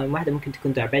affected وارم واحده ممكن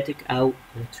تكون diabetic او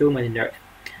trauma للنيرف.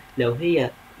 لو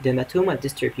هي dermatomal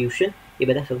distribution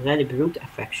يبقى ده في الغالب root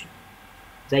affection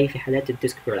زي في حالات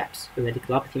الديسك prolapse،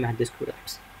 radiculopathy مع الديسك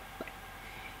prolapse.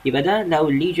 يبقى ده لو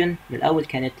الليجن من الأول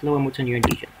كانت lower motor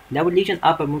neuron lesion. لو الليجن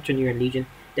upper motor neuron lesion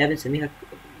ده بنسميها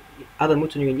upper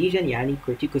motor neuron lesion، يعني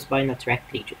corticospinal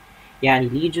tract lesion، يعني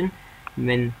lesion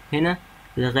من هنا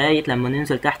لغاية لما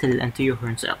ننزل تحت للانتيريور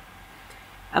هورن سيل.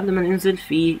 قبل ما ننزل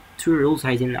في 2 rules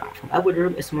عايزين نعرفهم. أول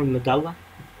rule اسمه المضلة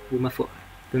وما فوقها،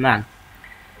 بمعنى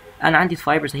أنا عندي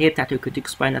الفايبرز هي بتاعت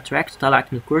الcorticospinal tract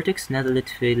طلعت من الكورتكس نزلت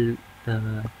في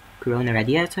كورونا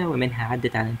رادياتا، ومنها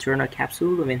عدت على internal capsule،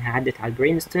 ومنها عدت على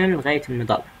البرين ستيم لغاية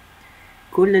المضلة.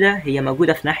 كل ده هي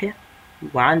موجودة في ناحية،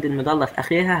 وعند المضلة في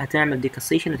آخرها هتعمل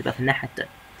decussation وتبقى في الناحية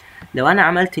التانية. لو أنا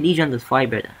عملت ليجن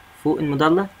للفايبر ده فوق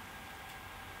المضلة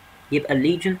يبقى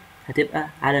الليجن هتبقى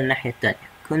على الناحية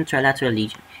التانية contralateral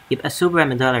lesion، يبقى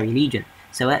supramedullary lesion،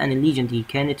 سواء الليجن دي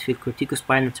كانت في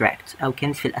الcorticospinal tract أو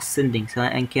كانت في الاسcending،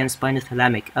 سواء كان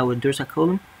spinothalamic أو الdorsal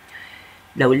column.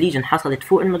 لو الليجن حصلت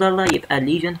فوق المضلة يبقى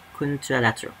الليجن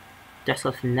contralateral،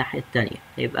 تحصل في الناحية التانية،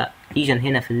 يبقى ليجن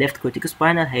هنا في الليفت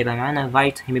corticospinal هيبقى معانا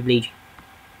right hemiplegia.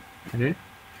 تمام.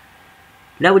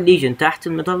 لو الليجن تحت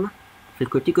المضلة في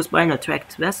الcorticospinal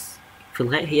tract بس في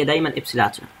الغالب هي دايما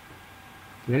ipsilateral.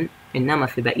 تمام. إنما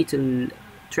في بقية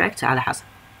التراكت على حسب.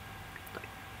 طيب.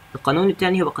 القانون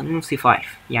التاني هو قانون C5.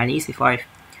 يعني إيه C5؟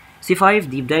 C5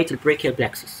 دي بداية البريكيال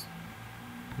بلكسس.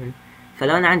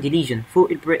 فلو أنا عندي ليجن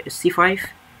فوق C5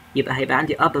 يبقى هيبقى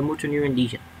عندي upper motor neuron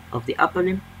lesion of the upper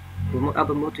limb و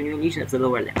upper motor neuron lesion of the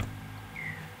lower limb.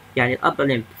 يعني ال upper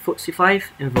limb فوق C5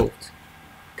 involved،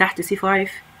 تحت C5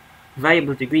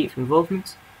 variable degree of involvement.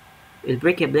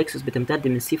 البريكيال بلكسس بتمتد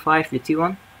من C5 ل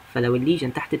T1، فلو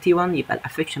الليجن تحت T1 يبقى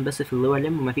الافكشن بس في اللور limb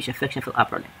ومفيش افكشن في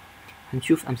الupper limb.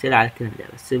 هنشوف أمثلة على الكلام ده،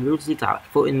 بس الرولز دي تعرف.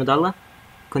 فوق المظلة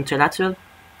contralateral،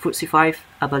 فوق C5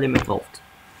 upper limb involved.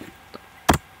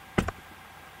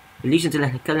 الليجنز اللي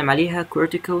هنتكلم عليها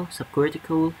cortical،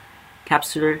 subcortical،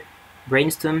 capsular،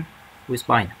 brainstem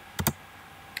وspinal.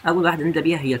 أول واحدة نبدأ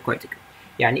بيها هي الcortical.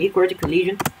 يعني إيه cortical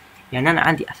lesion؟ يعني أنا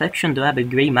عندي affection ضرب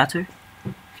الجراي ماتر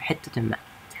في حتة ما،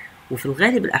 وفي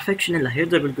الغالب الافكشن اللي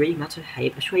هيضرب الجراي ماتر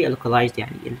هيبقى شوية localized،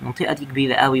 يعني المنطقة دي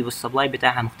كبيرة قوي والسبلاي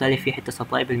بتاعها مختلف، في حتة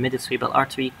سبلاي بالميدل cerebral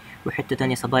artery وحتة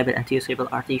تانية سبلاي بالانتيريور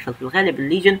cerebral artery. ففي الغالب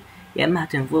الليجن يا إما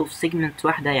هتنفولف سيجمنت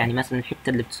واحدة، يعني مثلا الحتة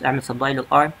اللي بتعمل سبلاي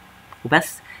للأرم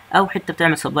وبس، أو حتة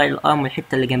بتعمل سبلاي للأرم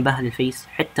والحتة اللي جنبها للفيس،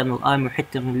 حتة من الأرم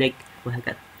وحتة من الليج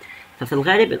وهكذا. ففي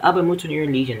الغالب الأبر موتور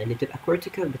نيورون ليجن اللي بتبقى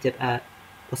cortical بتبقى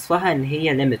وصفها إن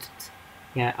هي limited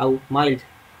يعني أو mild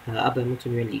upper motor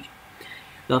neuron lesion.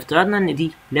 لو افترضنا إن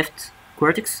دي left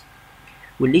cortex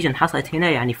والليجن حصلت هنا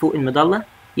يعني فوق المظلة،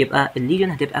 يبقى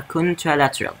الليجن هتبقى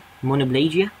contralateral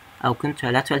monoplasia أو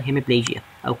contralateral hemiplegia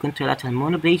أو contralateral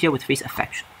monoplagia with face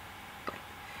affection.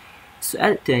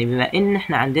 السؤال التاني، بما ان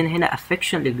احنا عندنا هنا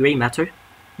affection للجراي ماتر،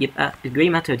 يبقى الجراي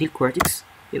ماتر دي الكورتكس،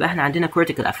 يبقى احنا عندنا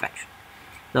cortical affection.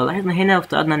 لو لاحظنا هنا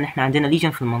وافترضنا ان احنا عندنا ليجن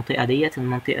في المنطقة ديت،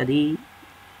 المنطقة دي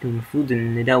المفروض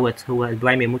ان دوت هو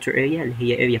البرايمري موتور اريا اللي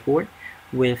هي اريا 4،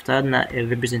 وافترضنا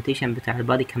الريبريزنتيشن بتاع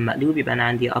البادي كان مقلوب، يبقى انا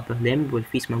عندي upper limb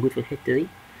والفيس موجود في الحتة دي.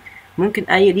 ممكن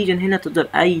اي ليجن هنا تضرب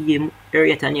اي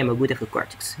اريا تانية موجودة في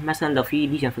الكورتكس. مثلا لو في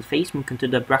ليجن في الفيس ممكن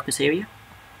تضرب براكتس اريا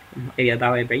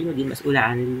 44 ودي المسؤولة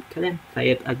عن الكلام،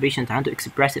 فيبقى البيشنت عنده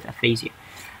expressive aphasia.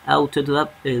 أو تضرب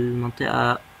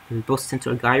المنطقة البوست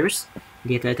سنترال جايرس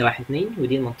اللي هي 312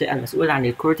 ودي المنطقة المسؤولة عن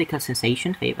الكورتيكال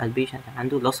sensation، فيبقى البيشنت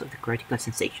عنده loss of the cortical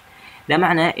sensation. ده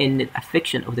معناه إن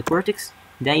affection of the cortex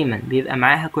دايما بيبقى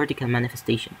معاها cortical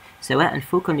manifestation، سواء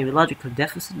focal neurological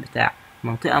deficit بتاع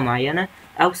منطقة معينة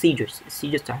أو seizures.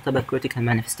 الseizures تعتبر cortical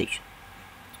manifestation.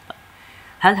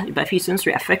 هل هيبقى في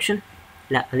sensory affection؟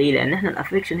 لا. ليه؟ لان احنا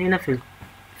الافكشن هنا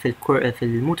في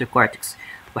الموتور كورتكس،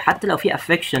 وحتى لو في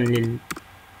افكشن لل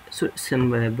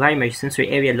primary sensory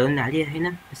area اللي قلنا عليها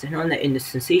هنا، بس احنا قلنا ان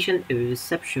السنسيشن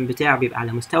الريسبشن بتاعه بيبقى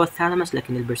على مستوى الثالاموس،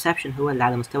 لكن البرسبشن هو اللي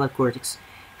على مستوى الكورتكس.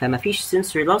 فما فيش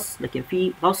sensory loss، لكن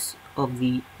في loss of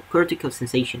the cortical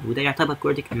sensation، وده يعتبر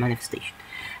cortical manifestation.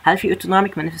 هل في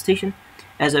autonomic manifestation؟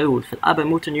 as a rule في الupper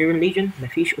motor neuron lesion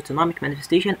مفيش autonomic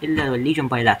manifestation إلا لو الليجن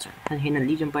bilateral. هل هنا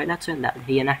الليجن bilateral؟ لا،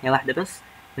 هي ناحية واحدة بس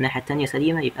والناحية التانية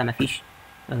سليمة، يبقى مفيش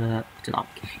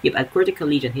autonomic. يبقى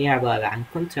الcortical lesion هي عبارة عن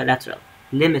contralateral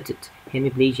limited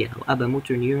hemiplegia أو upper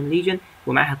motor neuron lesion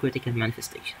ومعها cortical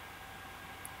manifestation.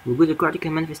 وجود cortical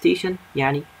manifestation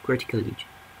يعني cortical lesion.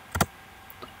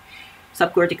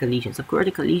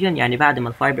 subcortical lesion يعني بعد ما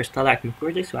الفايبرز طلعت من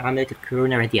الكورتكس وعملت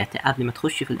الكورونا رادياتا قبل ما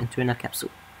تخش في الانترنال كابسول.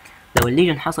 لو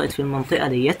الليجن حصلت في المنطقة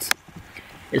ديت،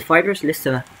 الفايبرز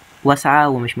لسه واسعة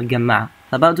ومش متجمعة،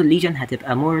 فبرضه الليجن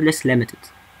هتبقى more or less limited،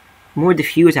 more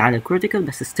diffuse عن الكورتيكال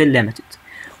بس still limited.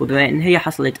 وبما ان هي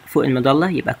حصلت فوق المظلة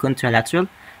يبقى contralateral،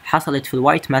 حصلت في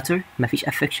الوايت ماتر مفيش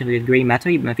affection للجراي ماتر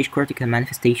يبقى مفيش cortical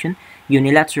manifestation،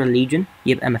 unilateral lesion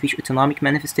يبقى مفيش autonomic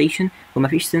manifestation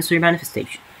ومفيش sensory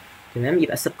manifestation. تمام؟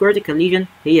 يبقى subcortical lesion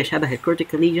هي شبه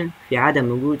الcortical lesion في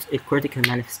عدم وجود الcortical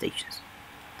manifestations.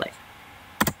 طيب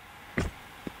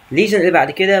الليجن اللي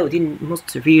بعد كده ودي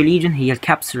most severe lesion هي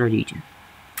الكابسولار ليجن.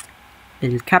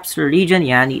 الكابسولار ليجن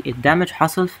يعني الدمج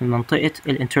حصل في منطقة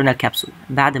الانترنال كابسول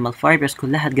بعد ما الفايبرز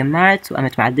كلها اتجمعت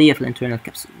وقامت معدية في الانترنال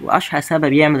كابسول، وأشهر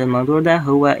سبب يعمل الموضوع ده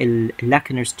هو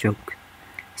اللاكنر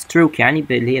ستروك يعني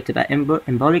اللي هي بتبقى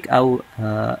embolic أو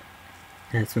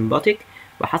thrombotic،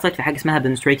 وحصلت في حاجة اسمها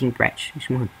penetrating branch.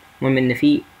 مش مهم، المهم إن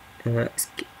في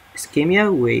ischemia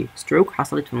وستروك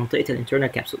حصلت في منطقة الانترنال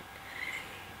كابسول.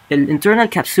 الانترنال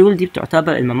كابسول دي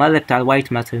بتعتبر الممر بتاع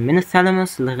الوايت ماتر من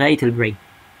الثالاموس لغاية البرين،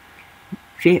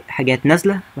 في حاجات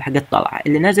نازلة وحاجات طالعة.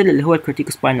 اللي نازل اللي هو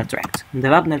الكورتيكو سباينال تراكت،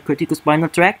 ضربنا الكورتيكو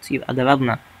سباينال تراكت يبقى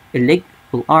ضربنا الليج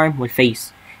والارم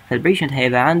والفيس، فالبيشنت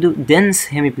هيبقى عنده dense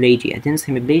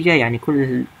hemiplegia يعني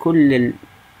كل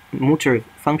الموتور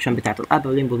فانكشن بتاعت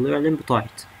الابر ليمب واللور ليمب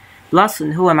طارت، بلس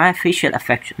ان هو معاه facial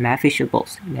affection، معاه facial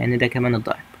pulse لان ده كمان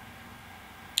الضرب،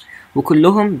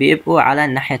 وكلهم بيبقوا على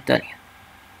الناحية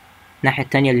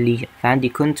التانية للليجن.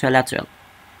 فعندي contralateral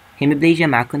hemiplegia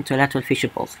مع contralateral facial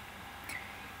pulse.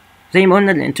 زي ما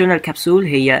قلنا الانترنال كابسول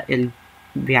هي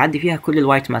بيعدي فيها كل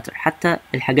الوايت ماتر، حتى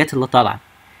الحاجات اللي طالعة،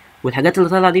 والحاجات اللي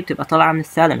طالعة دي بتبقى طالعة من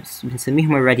الثالاموس،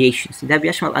 بنسميهم الراديشنز. ده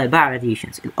بيشمل 4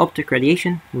 راديشنز: الأوبتيك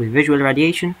راديشن والفيجوال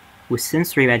راديشن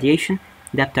والسنسوري راديشن،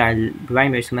 ده بتاع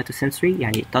البرايمري سوماتوسنسوري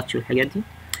يعني التاتش والحاجات دي،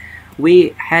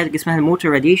 وحاجة اسمها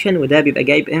الموتور راديشن، وده بيبقى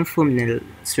جايب انفو من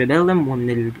السريبيلم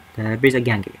ومن البيزال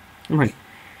جانجليا. المهم،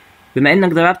 بما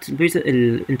انك ضربت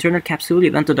الانترنال كابسول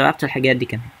يبقى انت ضربت الحاجات دي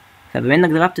كمان. فبما انك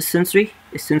ضربت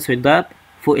السنسوري ضرب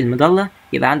فوق المظلة،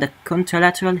 يبقى عندك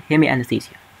contralateral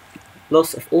hemianesthesia، loss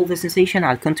of all the sensation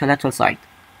على contralateral side.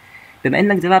 بما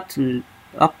انك ضربت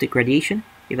الاوبتيك radiation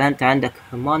يبقى انت عندك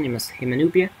homonymous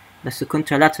hemanopia بس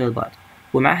contralateral برضه،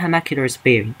 ومعها macular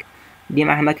sparing. دي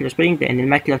معها macular sparing لان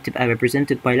الماكيولا بتبقى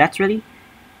represented bilaterally.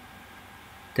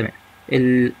 تمام.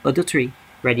 auditory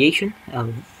radiation او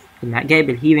جايب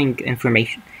الهيرنج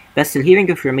انفورميشن، بس الهيرنج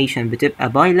انفورميشن بتبقى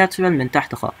بايلاترال من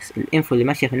تحت خالص، الانفو اللي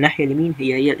ماشيه في الناحيه اليمين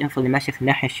هي الانفو اللي ماشيه في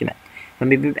الناحيه الشمال، فما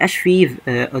بيبقاش فيه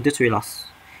auditory loss،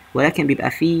 ولكن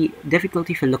بيبقى فيه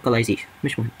difficulty في اللوكاليزيشن.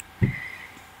 مش مهم.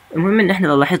 المهم ان احنا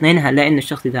لو لاحظنا هنا هنلاقي ان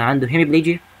الشخص ده عنده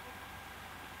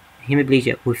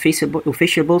هيميبليجيا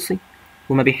وفيشيال بولسي،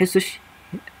 وما بيحسش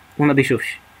وما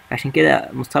بيشوفش، عشان كده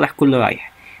مصطلح كله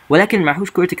رايح، ولكن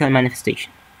معهوش كورتيكال مانيفستيشن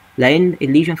لان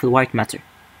الليجن في الوايت ماتر.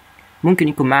 ممكن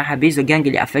يكون معاها بيزل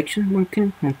جانجلي افكشن، ممكن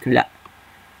لا،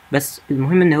 بس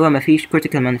المهم ان هو مفيش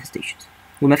كورتيكال مانيفستيشنز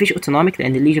ومفيش اوتونوميك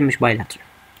لان الليجن مش بايلاترال.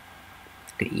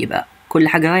 يبقى كل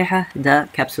حاجه رايحه، ده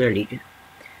كابسولار ليجن.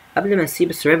 قبل ما نسيب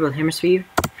السيريبرال هيمسفير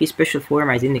في سبيشال فورم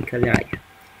عايزين نتكلم عليها،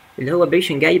 اللي هو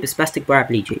بيشن جاي بسباستيك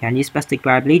بارابليجيا. يعني ايه سباستيك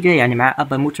بارابليجيا؟ يعني معاه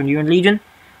upper motor neuron lesion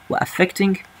و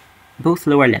affecting both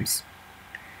lower limbs.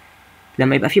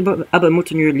 لما يبقى في upper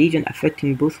motor neuron lesion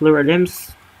affecting both lower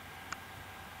limbs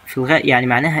في يعني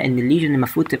معناها ان الليجن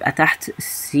المفروض تبقى تحت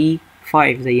C5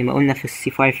 زي ما قلنا في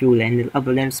C5 رول، لان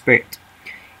الupper limb spirit.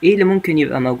 ايه اللي ممكن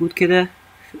يبقى موجود كده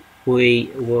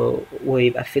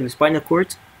ويبقى في السباينال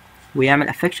كورد ويعمل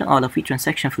افكشن؟ لو في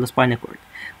ترانسكشن في السباينال كورد،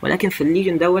 ولكن في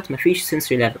الليجن دوت مفيش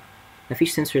سنسوري ليفل،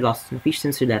 مفيش سنسوري لوس، مفيش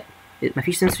سنسوري ليفل،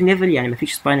 مفيش سنسوري ليفل، يعني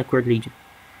مفيش سباينال كورد ليجن.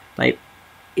 طيب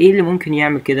ايه اللي ممكن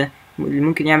يعمل كده؟ اللي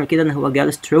ممكن يعمل كده ان هو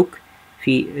جال ستروك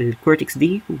في الكورتكس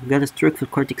دي وجال ستروك في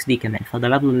الكورتكس دي كمان،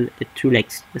 فضرب له التو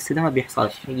ليجز، بس ده ما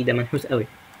بيحصلش، ده منحوس قوي.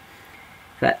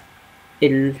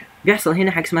 بيحصل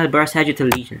هنا حاجه اسمها الباراساجيتال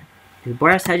ليجن.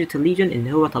 الباراساجيتال ليجن ان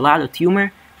هو طلع له تيومر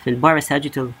في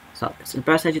الباراساجيتال سالكس.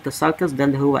 الباراساجيتال سالكس ده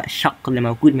اللي هو الشق اللي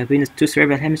موجود ما بين التو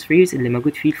سيريبرال هيمسفيرز اللي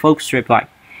موجود فيه الفوكس سيريبراي.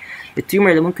 التيومر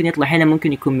اللي ممكن يطلع هنا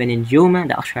ممكن يكون مننجيوما،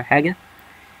 ده اشهر حاجه،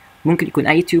 ممكن يكون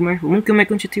اي تيومر، وممكن ما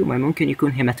يكونش تيومر، ممكن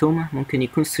يكون هيماتوما، ممكن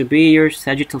يكون superior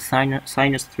sagittal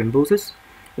sinus thrombosis.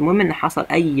 المهم ان حصل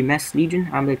اي ماس ليجن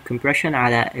عمل كومبريشن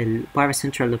على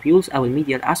الباراسنترال لوبيولز او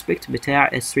الميديال اسبكت بتاع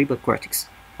السريبرال كورتكس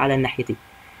على الناحيتين،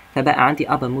 فبقى عندي upper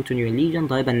motor neuron lesion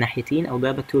ضايبه الناحيتين او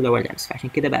ضايبه two lower limbs، فعشان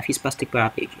كده بقى في spastic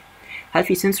paraplegia. هل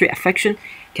في sensory affection؟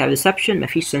 كreception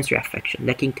مفيش sensory affection،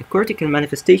 لكن كcortical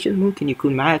manifestation ممكن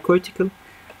يكون معاه cortical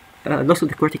loss of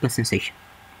the cortical sensation.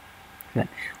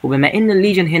 وبما ان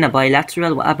الليجن هنا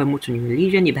bilateral و upper motor neuron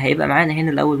lesion، يبقى هيبقى معانا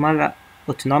هنا لأول مرة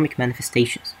autonomic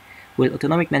manifestations،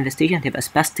 والautonomic manifestation هتبقى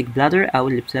spastic bladder او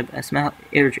اللي بتبقى اسمها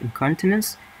urge incontinence،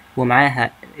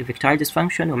 ومعاها erectile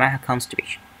dysfunction ومعاها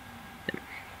constipation.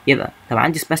 يبقى لو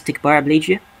عندي spastic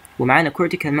paraplegia ومعانا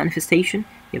cortical manifestation،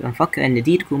 يبقى نفكر ان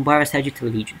دي تكون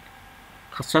parasagittal lesion،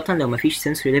 خاصة لو مفيش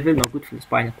sensory level موجود في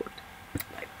السباينال كورد.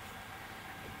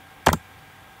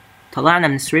 طلعنا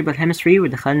من السريبرال هيمسفير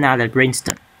ودخلنا على البرين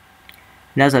ستيم،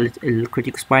 نزلت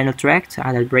الكورتيكوسباينال تراكت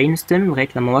على البرين ستيم لغاية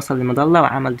لما وصل للمظلة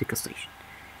وعمل ديكستيشن.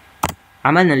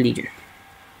 عملنا الليجن.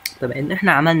 طب ان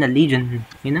احنا عملنا الليجن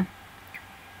هنا،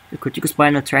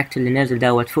 الكورتيكوسباينال تراكت اللي نازل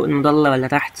دوت فوق المظلة ولا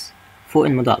تحت؟ فوق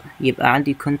المظلة، يبقى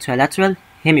عندي contralateral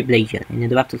hemiplegia لان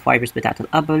ضربت الفايبرز بتاعت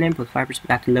الابر ليمب والفايبرز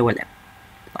بتاعت اللور ليمب.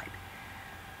 طيب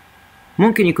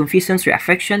ممكن يكون في sensory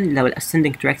affection لو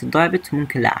الاسcending tract ضربت،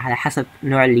 ممكن لا، على حسب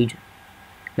نوع الليجن.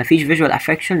 مفيش visual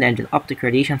affection لان الاوبتيك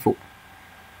راديشن فوق،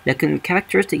 لكن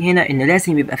characteristic هنا ان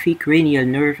لازم يبقى فيه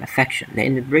cranial nerve affection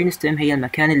لان البرين ستيم هي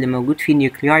المكان اللي موجود فيه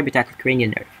النيوكلياي بتاعت الكرانيال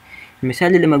نيرف.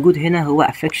 المثال اللي موجود هنا هو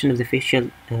affection of the facial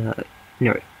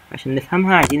nerve. عشان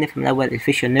نفهمها عايزين نفهم الاول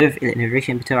الفيشال نيرف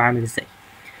الانرفيشن بتاعه عامل ازاي.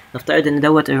 نفترض ان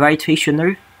دوت الرايت فيشال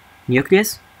نيرف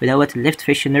نيوكليوس ودوت الليفت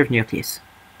فيشال نيرف نيوكليوس.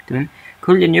 تمام.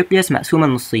 كل النيوكليوس مقسومه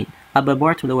لنصين، upper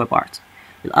part و lower part.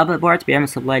 الupper part بيعمل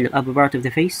supply للupper part of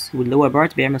the face، والlower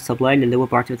part بيعمل supply للlower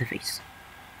part of the face.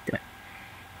 تمام.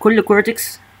 كل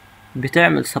كورتكس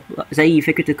بتعمل زي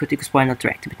فكره الكورتيكوسباينال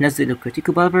تراكت، بتنزل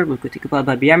الكورتيكوبالبر،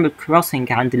 والكورتيكوبالبر بيعمل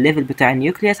كروسنج عند الليفل بتاع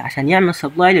النيوكليوس عشان يعمل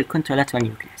supply للكونترالاترال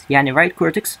نيوكليوس. يعني رايت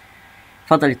كورتكس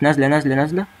فضلت نازله نازله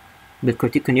نازله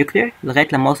بالكورتيكو نيوكلير لغاية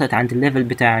لما وصلت عند الليفل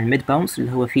بتاع الميد باونس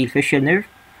اللي هو فيه الفيشيال نيرف،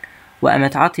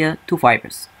 وقامت عاطية تو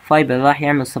فايبرز. فايبر راح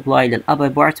يعمل سبلاي للأبر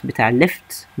بارت بتاع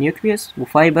الليفت نيوكليوس،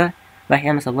 وفايبر راح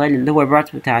يعمل سبلاي لللور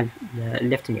بارت بتاع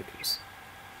الليفت نيوكليوس.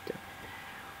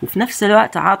 وفي نفس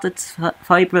الوقت عاطت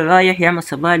فايبر رايح يعمل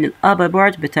سبلاي للأبر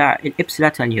بارت بتاع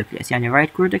الإبسيلاترال نيوكليوس، يعني رايت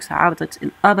كورتكس عاطت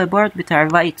الأبر بارت بتاع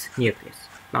الرايت نيوكليوس،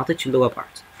 ما عطتش اللور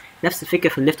بارت. نفس الفكرة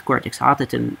في الليفت كورتكس،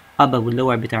 عاطت الأبر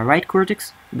واللور بتاع الرايت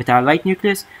كورتكس بتاع الرايت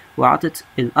نيوكليوس، وعاطت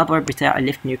الأبر بتاع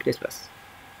الليفت نيوكليوس بس.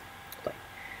 طيب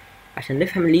عشان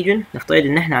نفهم الليجن نفترض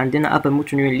ان احنا عندنا upper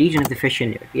motor neuron lesion of the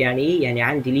facial nerve. يعني ايه؟ يعني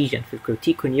عندي ليجن في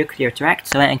الكورتيكو نيوكلير تراكت،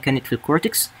 سواء كانت في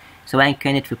الكورتكس، سواء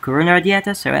كانت في الكورونا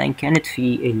رادياتا، سواء كانت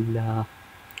في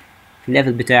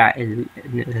الليفل بتاع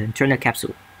الانترنال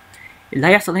كابسول. اللي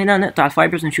هيحصل هنا نقطع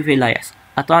الفايبرز ونشوف ايه اللي هيحصل.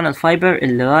 قطعنا الفايبر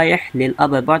اللي رايح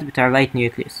للأبر بارت بتاع الرايت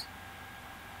نيوكليوس،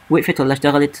 وقفت ولا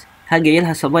اشتغلت؟ هل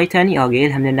جايلها سبلاي تاني؟ اه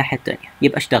جايلها من الناحية التانية،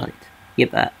 يبقى اشتغلت،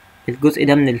 يبقى الجزء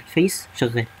ده من الفيس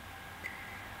شغال.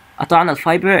 قطعنا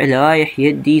الفايبر اللي رايح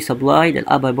يدي سبلاي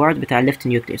للأبر بارت بتاع الليفت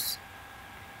نيوكليوس،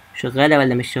 شغالة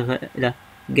ولا مش شغالة؟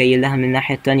 جاي لها من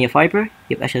الناحية التانية فايبر،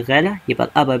 يبقى شغالة، يبقى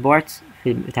الأبر بارت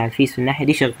بتاع الفيس في الناحية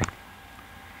دي شغال.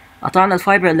 قطعنا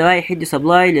الفايبر اللي رايح يدي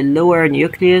سبلاي لللور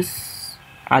نيوكليوس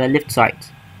على الليفت سايد،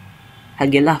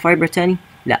 هل جاي لها فايبر تاني؟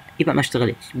 لا، يبقى ما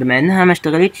اشتغلتش. بما انها ما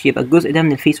اشتغلتش يبقى الجزء ده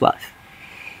من الفيس واقف.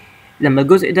 لما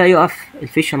الجزء ده يقف،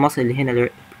 الفيشل ماسل اللي هنا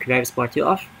الكلاريس بارت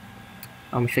يقف،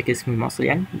 او مش فاكر اسم الماسل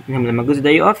يعني، المهم لما الجزء ده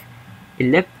يقف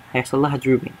اللب هيحصل لها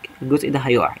دروبينج، الجزء ده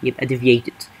هيقع، يبقى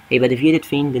deviated. هيبقى deviated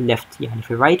فين؟ للليفت، يعني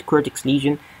في الرايت كورتكس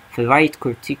ليجن، في الرايت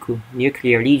كورتيكو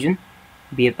نيوكلير ليجن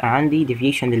بيبقى عندي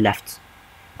deviation للليفت،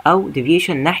 او deviation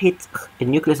ناحية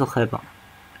النيوكليوس الخربانة.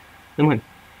 المهم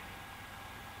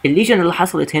الليجن اللي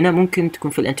حصلت هنا ممكن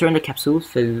تكون في الانترنال كابسول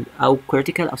او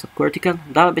كورتيكال او سب كورتيكال،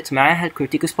 ضربت معاها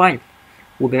الكورتيكو سباينال،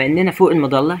 وبما اننا فوق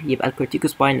المظلة يبقى الكورتيكو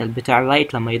سباينال بتاع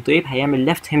الرايت لما يتضرب هيعمل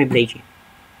ليفت هيميبليجيا.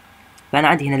 فانا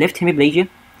عندي هنا ليفت هيميبليجيا،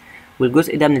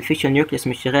 والجزء ده من الفيشال نيوكليوس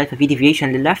مش شغال، ففي ديفيشن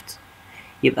للليفت،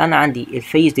 يبقى انا عندي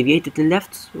الفيس ديفييتد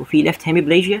للليفت وفي ليفت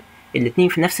هيميبليجيا، الاتنين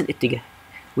في نفس الاتجاه.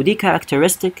 ودي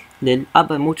كاركترستيك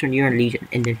للأبر موتور نيورون ليجن،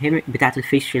 ان بتاعة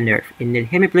الفيشال نيرف، ان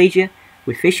الهيميبليجيا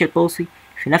والفيشال بولسي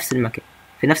في نفس المكان،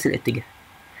 في نفس الاتجاه.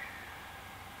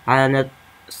 على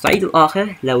الصعيد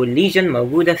الآخر لو الليجن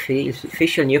موجودة في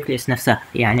الفيشال نيوكليوس نفسها،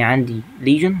 يعني عندي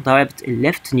ليجن ضربت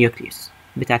الليفت نيوكليوس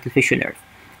بتاعة الفيشال نيرف،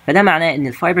 فده معناه ان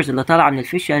الفايبرز اللي طالعة من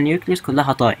الفيشال نيوكليوس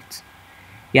كلها طارت،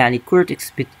 يعني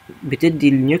الكورتكس بتدي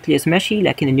النيوكليوس ماشي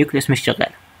لكن النيوكليوس مش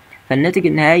شغالة، فالناتج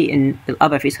النهائي ان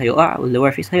الأبر فيس هيقع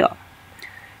واللور فيس هيقع.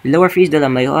 اللور فيس ده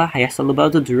لما يقع هيحصل له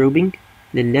برضه دروبينج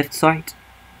للليفت سايد.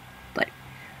 طيب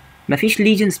مفيش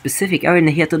ليجن سبيسيفيك أوي ان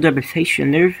هي تضرب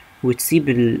الفيشال نيرف وتسيب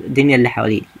الدنيا اللي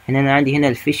حواليه، يعني انا عندي هنا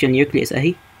الفيشال نيوكليوس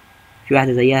اهي، في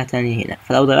واحدة زيها تانية هنا،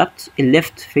 فلو ضربت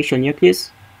الليفت فيشال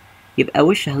نيوكليوس يبقى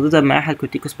وش هتضرب معاها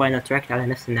الكورتيكو سباينال تراكت على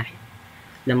نفس الناحية.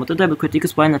 لما تضرب الكورتيكو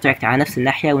سباينال تراكت على نفس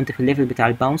الناحية وانت في الليفل بتاع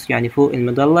الباونس، يعني فوق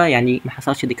المظلة، يعني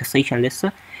محصلش ديكاسيشن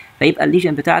لسه، فيبقى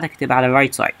الليجن بتاعتك تبقى على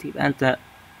الرايت سايد، يبقى انت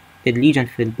الليجن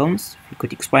في البونس في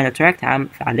الكورتيكو سباينال تراكت على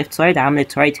الليفت سايد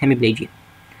عملت رايت هيميبليجيا،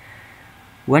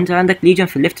 وانت عندك ليجن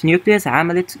في الليفت نيوكليوس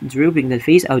عملت دروبينج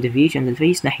للفيس او ديفيجن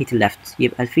للفيس ناحية الليفت،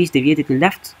 يبقى الفيس ديفيتد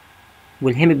للليفت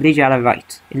والهيميبليجيا على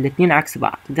الرايت، الاتنين عكس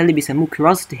بعض، ده اللي بيسموه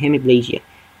كروست هيميبليجيا.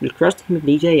 الكروست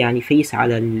هيميبليجيا يعني فيس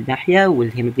على الناحية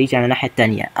والهيميبليجيا على الناحية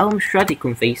التانية، أو مش شرط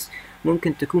يكون فيس،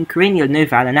 ممكن تكون cranial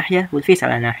nerve على ناحية والفيس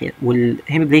على ناحية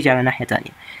والهيميبليجيا على ناحية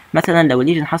تانية. مثلا لو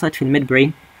الليجن حصلت في الميد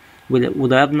برين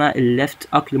وضربنا الليفت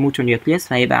oculomotor nucleus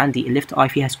فهيبقى عندي الليفت اي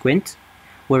فيها سكوينت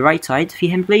والرايت سايد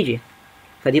فيه هيميبليجيا،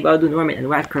 فدي برضه نوع من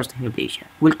أنواع الكروست هيميبليجيا.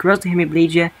 والكروست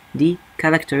هيميبليجيا دي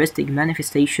characteristic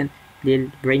manifestation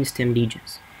للبرين ستيم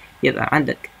ليجنز. يبقى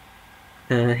عندك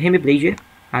هيميبليجيا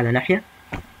على ناحية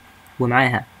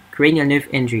ومعاها cranial nerve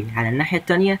injury على الناحية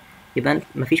التانية، يبقى انت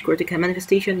مفيش cortical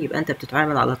manifestation، يبقى انت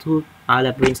بتتعامل على طول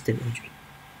على brain stem injury.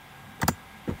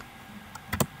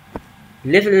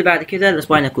 الليفل اللي بعد كده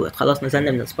السباينال كورد، خلاص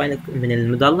نزلنا من السباينال من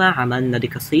المظلة، عملنا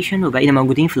decussation وبقينا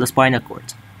موجودين في السباينال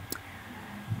كورد.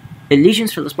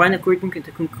 الليجنز في السباينال كورد ممكن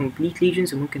تكون complete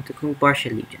lesions وممكن تكون partial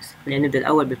lesions. خلينا نبدأ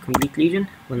الأول بالcomplete lesion،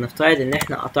 ونفترض إن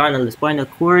احنا قطعنا السباينال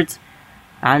كورد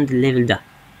عند الليفل ده.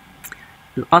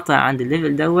 القطع عند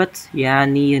الليفل دوت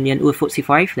يعني نقول فوق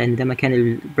C5 لأن ده مكان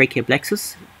البريكيال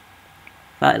بلكسس،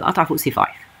 فالقطع فوق C5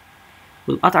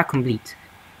 والقطع complete،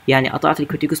 يعني قطعت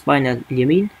الكورتيكو سباينال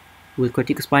اليمين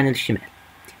والكورتيكو سباينال الشمال.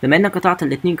 بما انك قطعت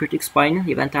الاتنين كورتيكو سباينال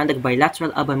يبقى انت عندك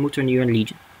bilateral upper motor neuron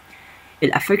lesion.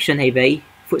 الافكشن هيبقى ايه؟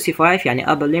 فوق C5 يعني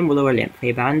upper limb و lower limb،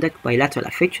 فيبقى عندك bilateral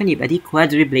affection، يبقى دي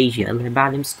quadriplegia اللي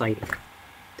بعلم ستايلك.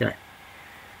 تمام.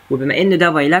 وبما ان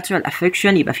ده bilateral affection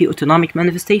يبقى فيه autonomic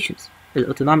manifestations.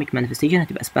 الاوتونوميك manifestation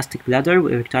هتبقى spastic bladder و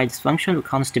erectile dysfunction و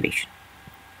constipation.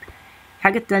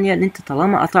 الحاجة التانية ان انت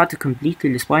طالما قطعت completely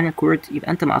السباينال كورد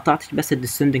يبقى انت ما قطعتش بس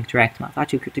الديسندنج تراكت، ما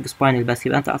قطعتش الكورتيكو سباينال بس،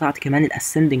 يبقى انت قطعت كمان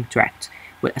الاسندنج تراكت،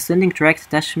 والاسندنج تراكت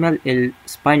تشمل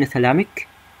السباينوثالاميك،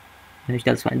 مش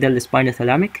ده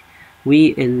السباينوثالاميك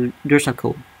والدورسال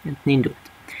كولم، الاثنين دول.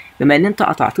 بما ان انت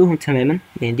قطعتهم تماما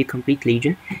لان دي complete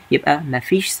lesion يبقى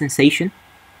مفيش sensation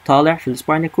طالع في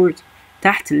السباينال كورد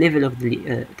تحت الليفل اوف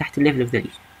ذا ليجن.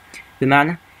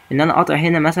 بمعنى ان انا قاطع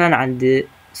هنا مثلا عند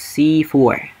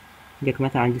C4، دي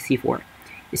مثلا عند C4،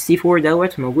 C4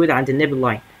 دوت موجود عند النيبل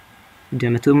لاين،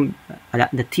 الديرماتوم لا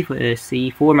ده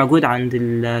C4 موجود عند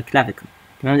الكلافيكل،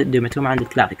 تمام، الديرماتوم عند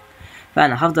الكلافيكل.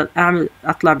 فانا هفضل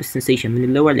اطلع بالسنسيشن من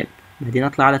اللور ليمب، بعدين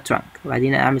اطلع على الترانك،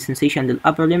 وبعدين اعمل سنسيشن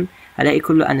للابر ليمب، هلاقي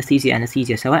كله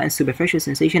انستيزيا سواء superficial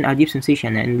sensation او deep sensation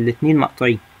لان الاثنين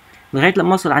مقطوعين، لغايه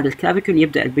لما اوصل عند الكلافيكل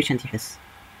يبدا البيشنت يحس.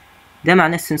 ده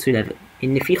معناه السنسوري ليفل،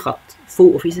 ان في خط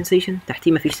فوقه في سنسيشن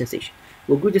تحتيه مفيش سنسيشن.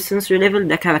 وجود السنسوري ليفل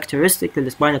ده كاركترستيك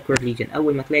للسباينال كورد ليجن.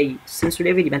 اول ما تلاقي السنسوري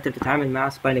ليفل يبقى انت بتتعامل مع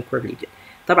سباينال كورد ليجن.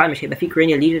 طبعا مش هيبقى فيه cranial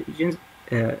ليجنز،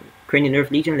 cranial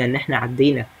nerve ليجن لان احنا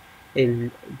عدينا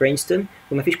البرينستون،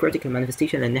 ومفيش cortical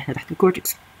manifestation لان احنا تحت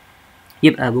الكورتكس.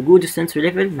 يبقى وجود السنسوري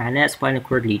ليفل معناه سباينال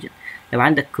كورد ليجن. لو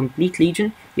عندك complete ليجن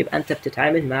يبقى انت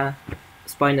بتتعامل مع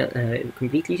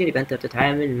complete lesion، يبقى انت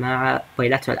بتتعامل مع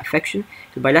bilateral affection.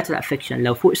 البايلاترال affection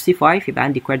لو فوق C5 يبقى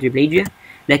عندي quadriplegia،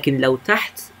 لكن لو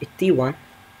تحت T1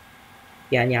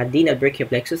 يعني عدينا البريكيا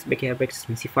بلكسس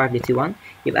من C5 ل T1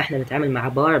 يبقى احنا بنتعامل مع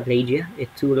paraplegia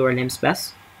التو lower limbs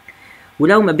بس.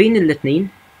 ولو ما بين الاثنين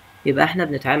يبقى احنا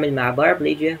بنتعامل مع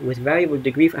paraplegia with variable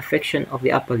degree of affection of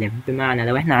the upper limb. بمعنى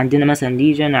لو احنا عندنا مثلا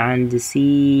lesion عند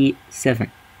C7،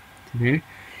 تمام،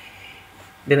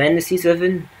 بما ان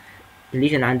C7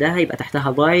 الليجن عندها يبقى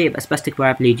تحتها ضاي يبقى spastic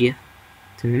paraplegia،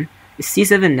 تمام.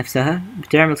 الC7 نفسها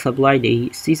بتعمل سبلاي لايه؟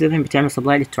 الC7 بتعمل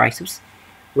سبلاي للترايسبس،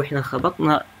 واحنا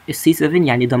خبطنا الC7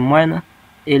 يعني دمرنا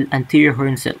الانتيريور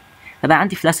هورن سيل، فبقى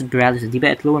عندي flaccid paralysis، دي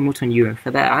بقت lower motor neuron،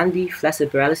 فبقى عندي flaccid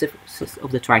paralysis of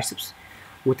the triceps.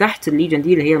 وتحت الليجن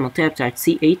دي اللي هي المنطقة بتاعت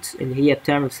C8 اللي هي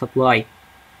بتعمل سبلاي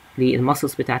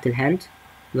للمسلز بتاعت الهاند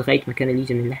لغاية مكان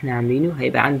الليجن اللي احنا عاملينه،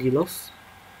 هيبقى عندي loss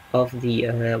of the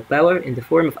power in the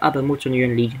form of upper motor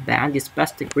neuron lesion، بقى عندي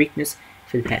spastic weakness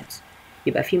في الهاندز.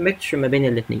 يبقى في mixture ما بين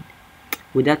الاثنين،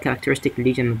 وده characteristic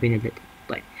lesion ما بين الاثنين.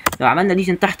 طيب لو عملنا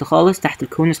lesion تحت خالص، تحت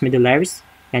الكونس ميدولاris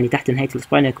يعني تحت نهاية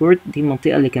السباينال كورد، دي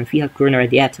المنطقة اللي كان فيها الكورنا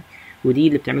رادياتا، ودي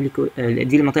اللي بتعمل لي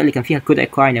دي المنطقة اللي كان فيها الكودا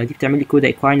اكواينا، ودي بتعمل لي كودا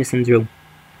اكواينا syndrome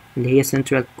اللي هي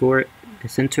central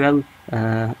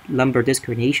lumbar disc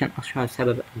herniation أشهر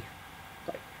سبب ليها.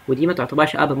 طيب ودي ما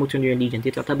تعتبرش upper motor neuron lesion،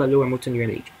 دي تعتبر lower motor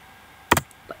neuron lesion.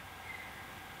 طيب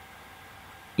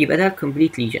يبقى ده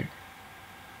complete lesion،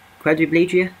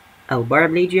 quadriplegia أو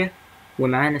paraplegia،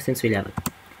 ومعانا sensory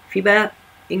level. في بقى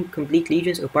incomplete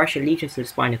lesions أو partial lesions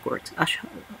للspinal cord.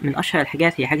 من أشهر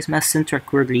الحاجات هي حاجة اسمها central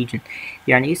cord lesion.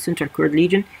 يعني إيه central cord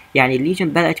lesion؟ يعني الليجن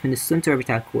بدأت من السنتر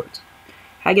بتاع الكورد.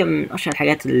 حاجة من أشهر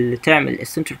الحاجات اللي تعمل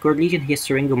السنترال كورد ليجن هي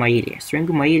السرينجومايليا.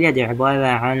 السرينجومايليا دي عبارة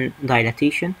عن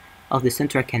dilatation of the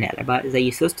central canal، عبارة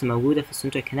زي سيست موجودة في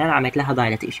السنترال كانال عملت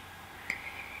لها dilatation.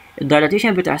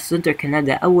 الدايلاتيشن بتاع السنترال كانال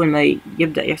ده أول ما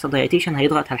يبدأ يحصل dilatation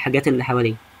هيضغط على الحاجات اللي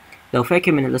حواليه. لو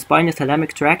فاكر من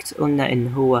السباينوثالاميك تراكت قلنا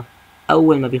إن هو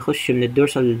أول ما بيخش من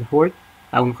الدورسال هورن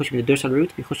أو بيخش من الدورسال روت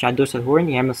بيخش على الدورسال هورن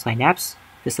يعمل ساينابس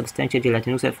في السبستانشيا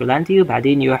جيلاتينوسا فرولانتي،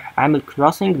 وبعدين يروح عامل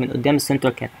كروسنج من قدام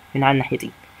السنترال كانال من على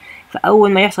الناحيتين.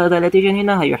 فأول ما يحصل دايلاتيشن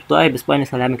هنا هيروح ضايع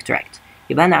بسباينوثالاميك تراكت،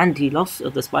 يبقى أنا عندي loss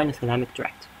of the spinothalamic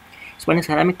tract.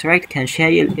 spinothalamic tract كان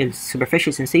شايل ال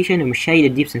superficial sensation ومش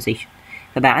شايل ال deep sensation،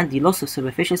 فبقى عندي loss of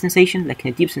superficial sensation لكن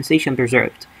ال deep sensation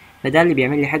preserved. فده اللي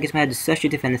بيعمل لي حاجة اسمها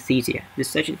dissociative anesthesia.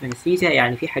 dissociative anesthesia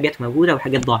يعني في حاجات موجودة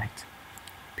وحاجات ضاعت.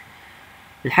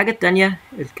 الحاجة التانية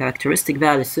الكاركترستيك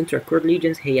بقى للسنترال كورد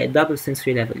ليجنز هي double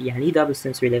sensory level. يعني ايه double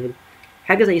sensory level؟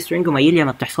 حاجة زي السرينجومايليا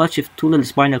ما بتحصلش في طول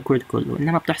السباينال كورد كله،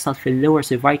 إنما بتحصل في اللور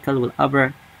سيرفايكال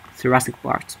والأبر ثوراسيك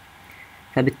بارت.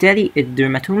 فبالتالي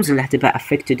الديرماتومز اللي هتبقى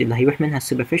affected اللي هيروح منها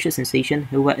superficial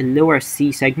sensation هو اللور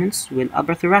C segments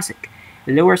والأبر thoracic.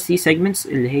 اللور C segments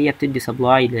اللي هي بتدي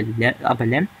supply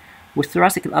للأبر limb،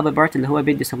 والثوراسيك الأبر بارت اللي هو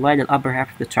بيدي supply للأبر half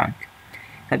of the trunk.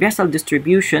 فبيحصل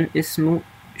distribution اسمه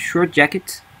short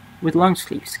jacket with long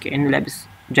sleeves، كأنه لابس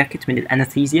جاكيت من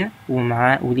الأناثيزيا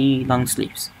وليه long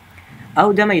sleeves،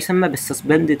 أو ده ما يسمى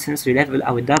بالsuspended sensory level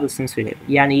أو double sensory level.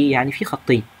 يعني يعني في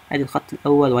خطين، ادي الخط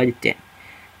الأول وادي التاني.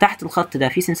 تحت الخط ده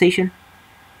في sensation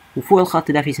وفوق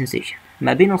الخط ده في sensation،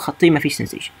 ما بين الخطين مفيش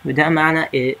sensation، وده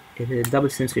معنى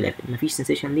double sensory level. مفيش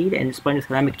sensation ليه؟ لأن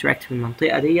spinothalamic tract في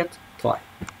المنطقة ديت طاير.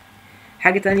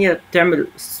 حاجة تانية بتعمل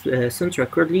central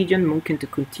cord lesion ممكن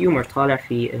تكون تيومر طالع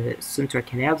في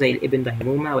central canal زي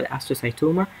الابندايموما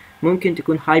والاستروسايتوما. ممكن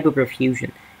تكون hypoperfusion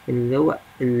اللي هو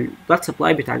البلاد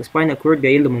سبلاي بتاع السباينال كورد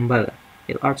جاي له من بره،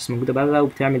 الارتس موجودة بره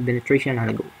وبتعمل penetration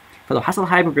على جوه. فلو حصل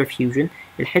hypoperfusion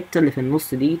الحتة اللي في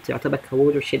النص دي تعتبر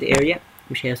watershed area،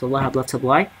 مش هيحصل لها blood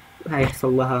supply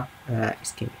وهيحصل لها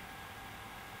ischemia.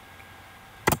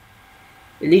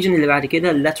 الليجن اللي بعد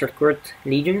كده lateral cord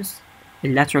lesions.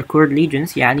 lateral cord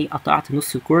lesions يعني قطعت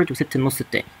نص الكورد وسبت النص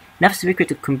التاني، نفس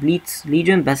فكرة الكومبليت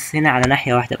ليجن بس هنا على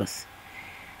ناحية واحدة بس.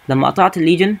 لما قطعت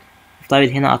الليجن افترض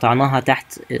هنا قطعناها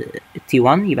تحت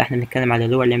T1 يبقى احنا بنتكلم على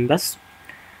lower limb بس.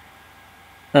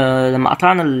 لما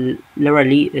قطعنا lower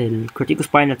الكورتيكو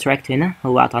سباينال تراكت هنا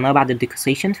هو قطعناه بعد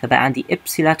الديكوسيشن، فبقى عندي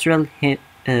ipsilateral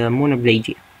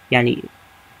monoplegia، يعني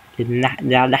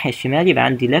ده على الناحية الشمال يبقى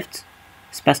عندي left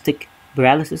spastic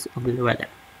paralysis of the lower limb.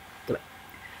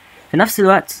 في نفس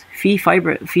الوقت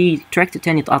في تراكت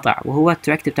تاني اتقطع وهو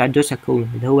التراكت بتاع الدورسال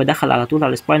كولوم اللي هو دخل على طول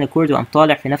على السباينال كورد وقام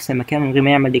طالع في نفس المكان من غير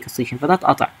ما يعمل ديكاستيشن، فده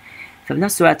اتقطع. ففي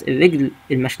نفس الوقت الرجل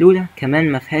المشلولة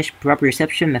كمان ما فيهاش proper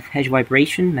reception، ما فيهاش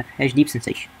vibration، ما فيهاش deep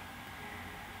sensation.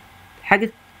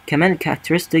 حاجة كمان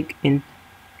characteristic in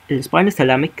السباينال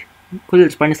ثلاميك، كل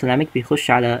السباينال ثلاميك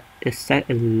بيخش على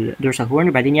الدورسال هورن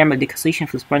وبعدين يعمل ديكاستيشن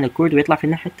في السباينال كورد ويطلع في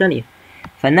الناحية التانية،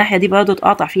 فالناحية دي برضه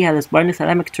اتقطع فيها السباينال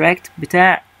ثلاميك تراكت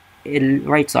بتاع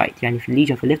الرايت سايد، يعني في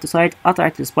الليجن في الليفت سايد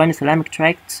قطعت السباينال ثلاميك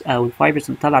تراكت او الفايبرز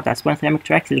اللي طالعه بتاع السباينال ثلاميك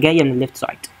تراكت اللي جايه من الليفت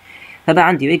سايد، فبقى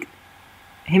عندي رجل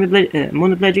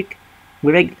مونوبلاجيك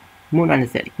ورجل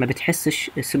مونوانثيتيك ما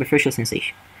بتحسش السوبرفيشال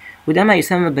سensation، وده ما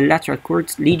يسمى باللاترال كورد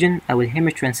ليجن او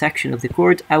الهيموترانساكشن اوف ذا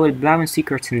كورد او البراون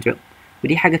سيكرت سيندروم،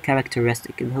 ودي حاجه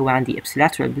كاركترستيك اللي هو عندي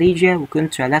ابسيلاترال بليجيا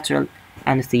وكونترالاترال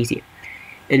انستيزيا.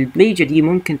 البليجيا دي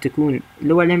ممكن تكون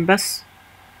لور ليمب بس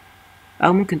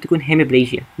أو ممكن تكون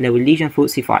هيميبليجيا لو الليجن فوق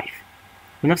C5،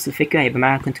 ونفس الفكرة هيبقى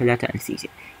معاها كونترالاترال انستيزيا،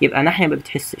 يبقى ناحية ما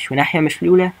بتحسش وناحية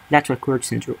مشلولة lateral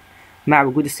cord syndrome مع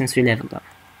وجود السنسوري ليفل ده.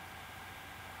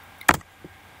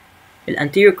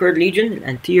 الانتيريور كورد ليجن،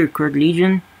 الانتيريور كورد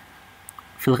ليجن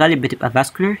في الغالب بتبقى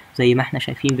vascular زي ما احنا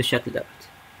شايفين بالشكل دوت.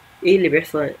 ايه اللي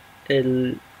بيحصل؟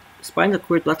 السباينال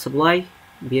كورد blood supply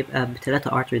بيبقى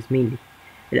بثلاثة arteries mainly،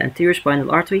 الانتيريور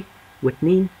spinal artery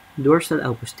واثنين dorsal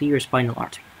أو posterior spinal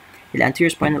artery.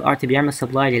 الانتيريور spinal artery بيعمل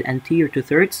supply للانتيريور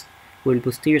 2/3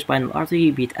 والposterior spinal artery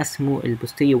بيتقسموا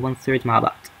الposterior 1/3 مع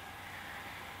بعض.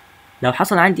 لو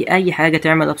حصل عندي أي حاجة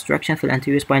تعمل obstruction في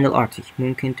الانتيريور spinal artery،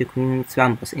 ممكن تكون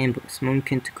thrombus embolus،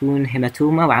 ممكن تكون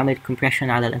هيماتوما وعملت compression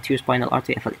على الانتيريور spinal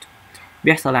artery قفلته،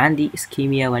 بيحصل عندي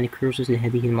ischemia ونيكروزز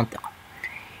لهذه المنطقة.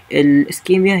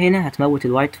 الاسكيميا هنا هتموت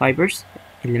الوايت فايبرز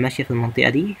اللي ماشية في المنطقة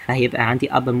دي، فهيبقى عندي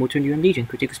upper motor neuron lesion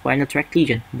corticospinal tract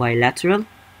lesion bilateral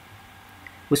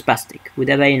وسباستيك،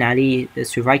 وده باين عليه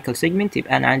cervical segment،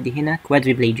 يبقى أنا عندي هنا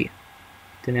quadriplegia.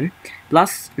 تمام،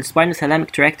 بلس السباينال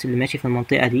ثلاميك تراكت اللي ماشي في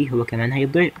المنطقة دي هو كمان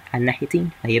هيتضرب على الناحيتين،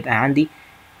 هيبقى عندي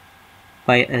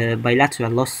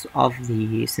bilateral loss of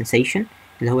the sensation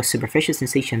اللي هو superficial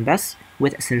sensation بس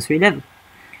with a sensory level.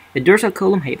 الدورسال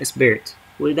column هيبقى spared،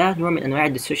 وده نوع من أنواع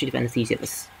الديسوشيتيف anesthesia،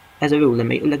 بس as a rule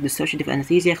لما يقولك dissociative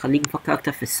anesthesia خليك نفكر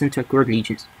أكتر في الcentral cord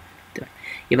lesions.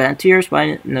 يبقى anterior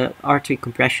spinal artery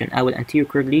compression أو anterior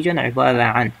cord lesion عبارة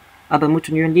عن upper motor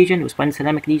neuron lesion و spinal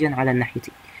thalamic lesion على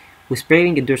الناحيتين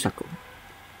وsparing الدورسال column.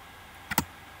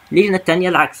 الليجن التانية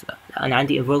العكس بقى، أنا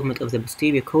عندي involvement of the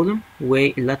posterior column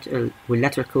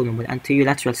والlateral column والanterior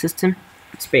lateral system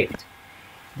spared.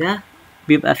 ده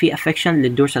بيبقى فيه affection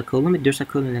للدورسال column. الدورسال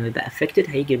column لما يبقى affected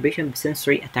هيجي البيشنت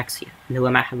بsensory ataxia اللي هو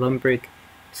معها لومبرج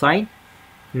sign،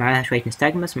 معاها شوية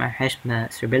nystagmus، معهاش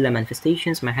cerebellar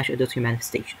manifestations، معهاش auditory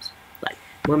manifestations. طيب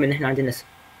المهم إن إحنا عندنا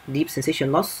deep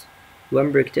sensation loss،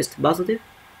 لومبرج test positive،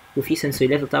 وفي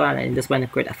sensory level طبعا لأن ده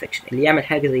spinal cord affection. اللي يعمل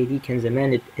حاجة زي دي كان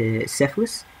زمان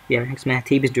السيفلس، بيعمل حاجة اسمها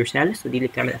tabes dorsalis ودي اللي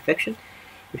بتعمل affection.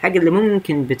 الحاجة اللي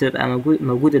ممكن بتبقى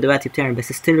موجودة دلوقتي بتعمل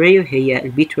بس still rare هي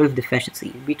ال B12 deficiency.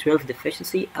 ال B12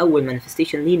 deficiency أول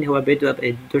manifestation ليه إن هو بيضرب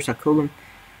الدورسال column،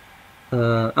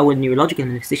 أول neurological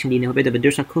manifestation ليه إن هو بيضرب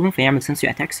الدورسال column فيعمل sensory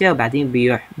ataxia، وبعدين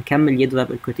بيروح مكمل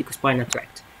يضرب الcorticospinal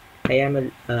tract هيعمل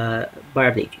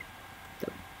paraplegia.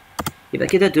 يبقى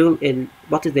كده دول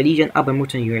what is the lesion upper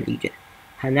motor neuron lesion.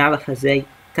 هنعرفها ازاي؟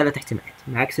 3 احتمالات،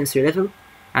 معاك sensory level،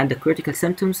 عندك cortical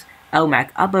symptoms، أو معاك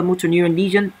upper motor neuron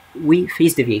lesion و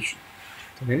phase deviation.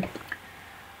 تمام،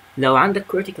 لو عندك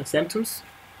cortical symptoms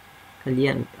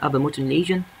خلينا upper motor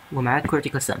lesion ومعاك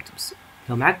cortical symptoms.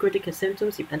 لو معاك cortical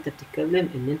symptoms يبقى أنت بتتكلم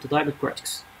إن أنت ضارب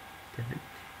الكورتكس. تمام،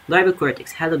 ضارب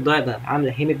الكورتكس، هل الضربة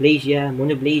عاملة هيميبليجيا،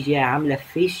 مونوبليجيا، عاملة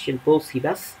facial palsy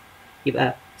بس،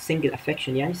 يبقى single affection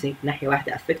يعني ناحية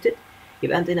واحدة affected،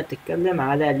 يبقى أنت هنا بتتكلم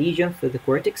على lesion في the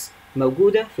cortex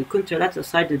موجودة في الكونترالاترال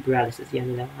سايد الباراليسيس،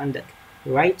 يعني لو عندك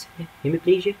رايت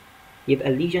هيميبليجيا يبقى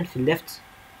الليجن في الليفت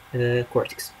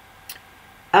كورتكس.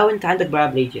 أو أنت عندك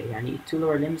بارابليجيا يعني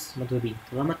التولر ليمز مضروبين.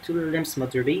 طالما التولر ليمز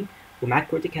مضروبين ومعاك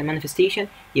كورتيكال مانيفستيشن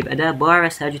يبقى ده بارا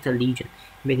ساجيتال ليجن،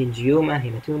 ميدنجيوما،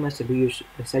 هيماتوما، سوبيريور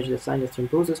ساجيتال ساينس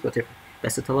ثرومبوزس وات ايفر.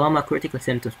 بس طالما كورتيكال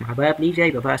سيمبتومز مع بارابليجيا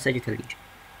يبقى بارا ساجيتال ليجن.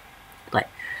 طيب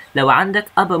لو عندك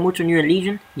upper motor neuron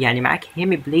lesion يعني معاك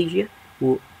هيميبليجيا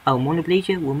أو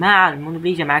مونوبليجيا، ومع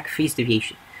المونوبليجيا معاك فيس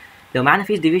ديفيشن. لو معانا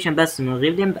فيس ديفيشن بس من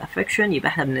غير لمب افكشن يبقى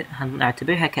احنا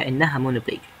هنعتبرها كأنها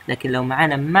مونوبليجيا، لكن لو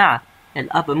معانا مع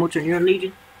الابر موتور نيورون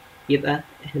ليجن يبقى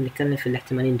احنا بنتكلم في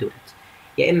الاحتمالين دولت،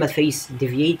 يا اما الفيس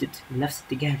ديفييتد لنفس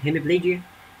اتجاه الهيميبليجيا،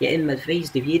 يا اما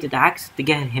الفيس ديفييتد عكس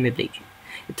اتجاه الهيميبليجيا.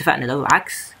 اتفقنا لو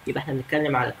عكس يبقى احنا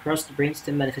بنتكلم على crossed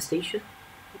brainstem manifestation،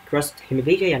 crossed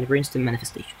hemiplegia يعني brainstem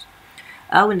manifestations،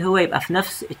 او ان هو يبقى في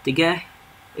نفس اتجاه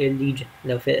الليجن.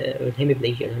 لو في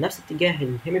الهيميبليجيا لو نفس اتجاه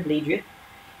الهيميبليجيا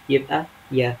يبقى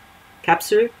يا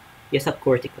كابسر يا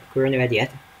سبكورتيكال كوروني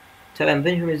رادياتا. تفرق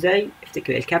بينهم ازاي؟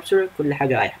 افتكر الكابسر كل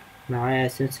حاجة رايحة معاه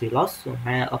sensory loss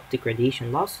ومعاه optic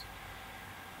radiation loss.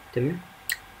 تمام.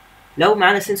 لو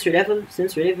معانا sensory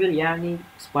level يعني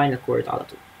spinal cord على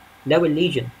طول. لو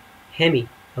الليجن هيمي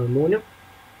او مونو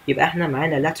يبقى احنا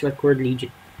معانا lateral cord lesion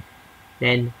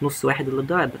لان نص واحد اللي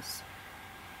اتضرب بس.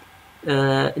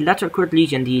 اللاترال كورد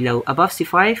ليجن دي لو above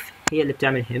C5 هي اللي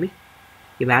بتعمل هيمي،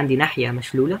 يبقى عندي ناحية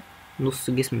مشلولة، نص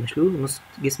الجسم مشلول ونص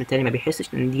الجسم التاني ما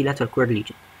بيحسش لأن دي lateral cord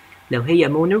lesion. لو هي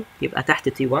مونو يبقى تحت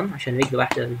T1 عشان رجل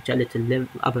واحدة اتشلت الليمب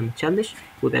الأبر متشلش،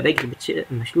 ويبقى رجل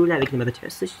مشلولة رجل ما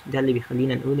بتحسش. ده اللي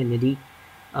بيخلينا نقول إن دي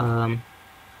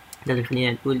ده اللي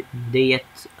بيخلينا نقول إن ديت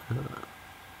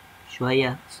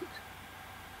شوية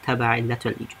تبع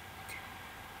اللاترال lesion.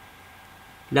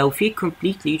 لو في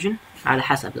complete lesion على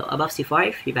حسب، لو above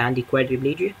C5 يبقى عندي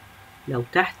quadriplegia، لو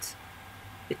تحت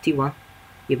T1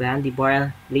 يبقى عندي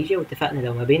paraplegia. واتفقنا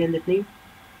لو ما بين الاتنين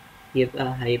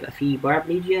يبقى هيبقى في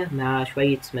paraplegia مع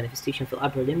شوية manifestation في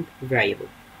upper limb variable.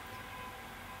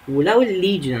 ولو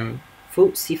الليجن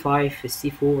فوق C5 في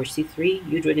C4 و C3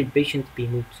 usually البيشنت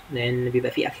بيموت لأن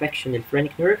بيبقى في affection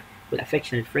للphrenic nerve،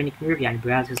 والaffection للphrenic nerve يعني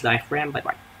paralysis diaphragm.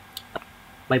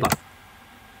 باي باي.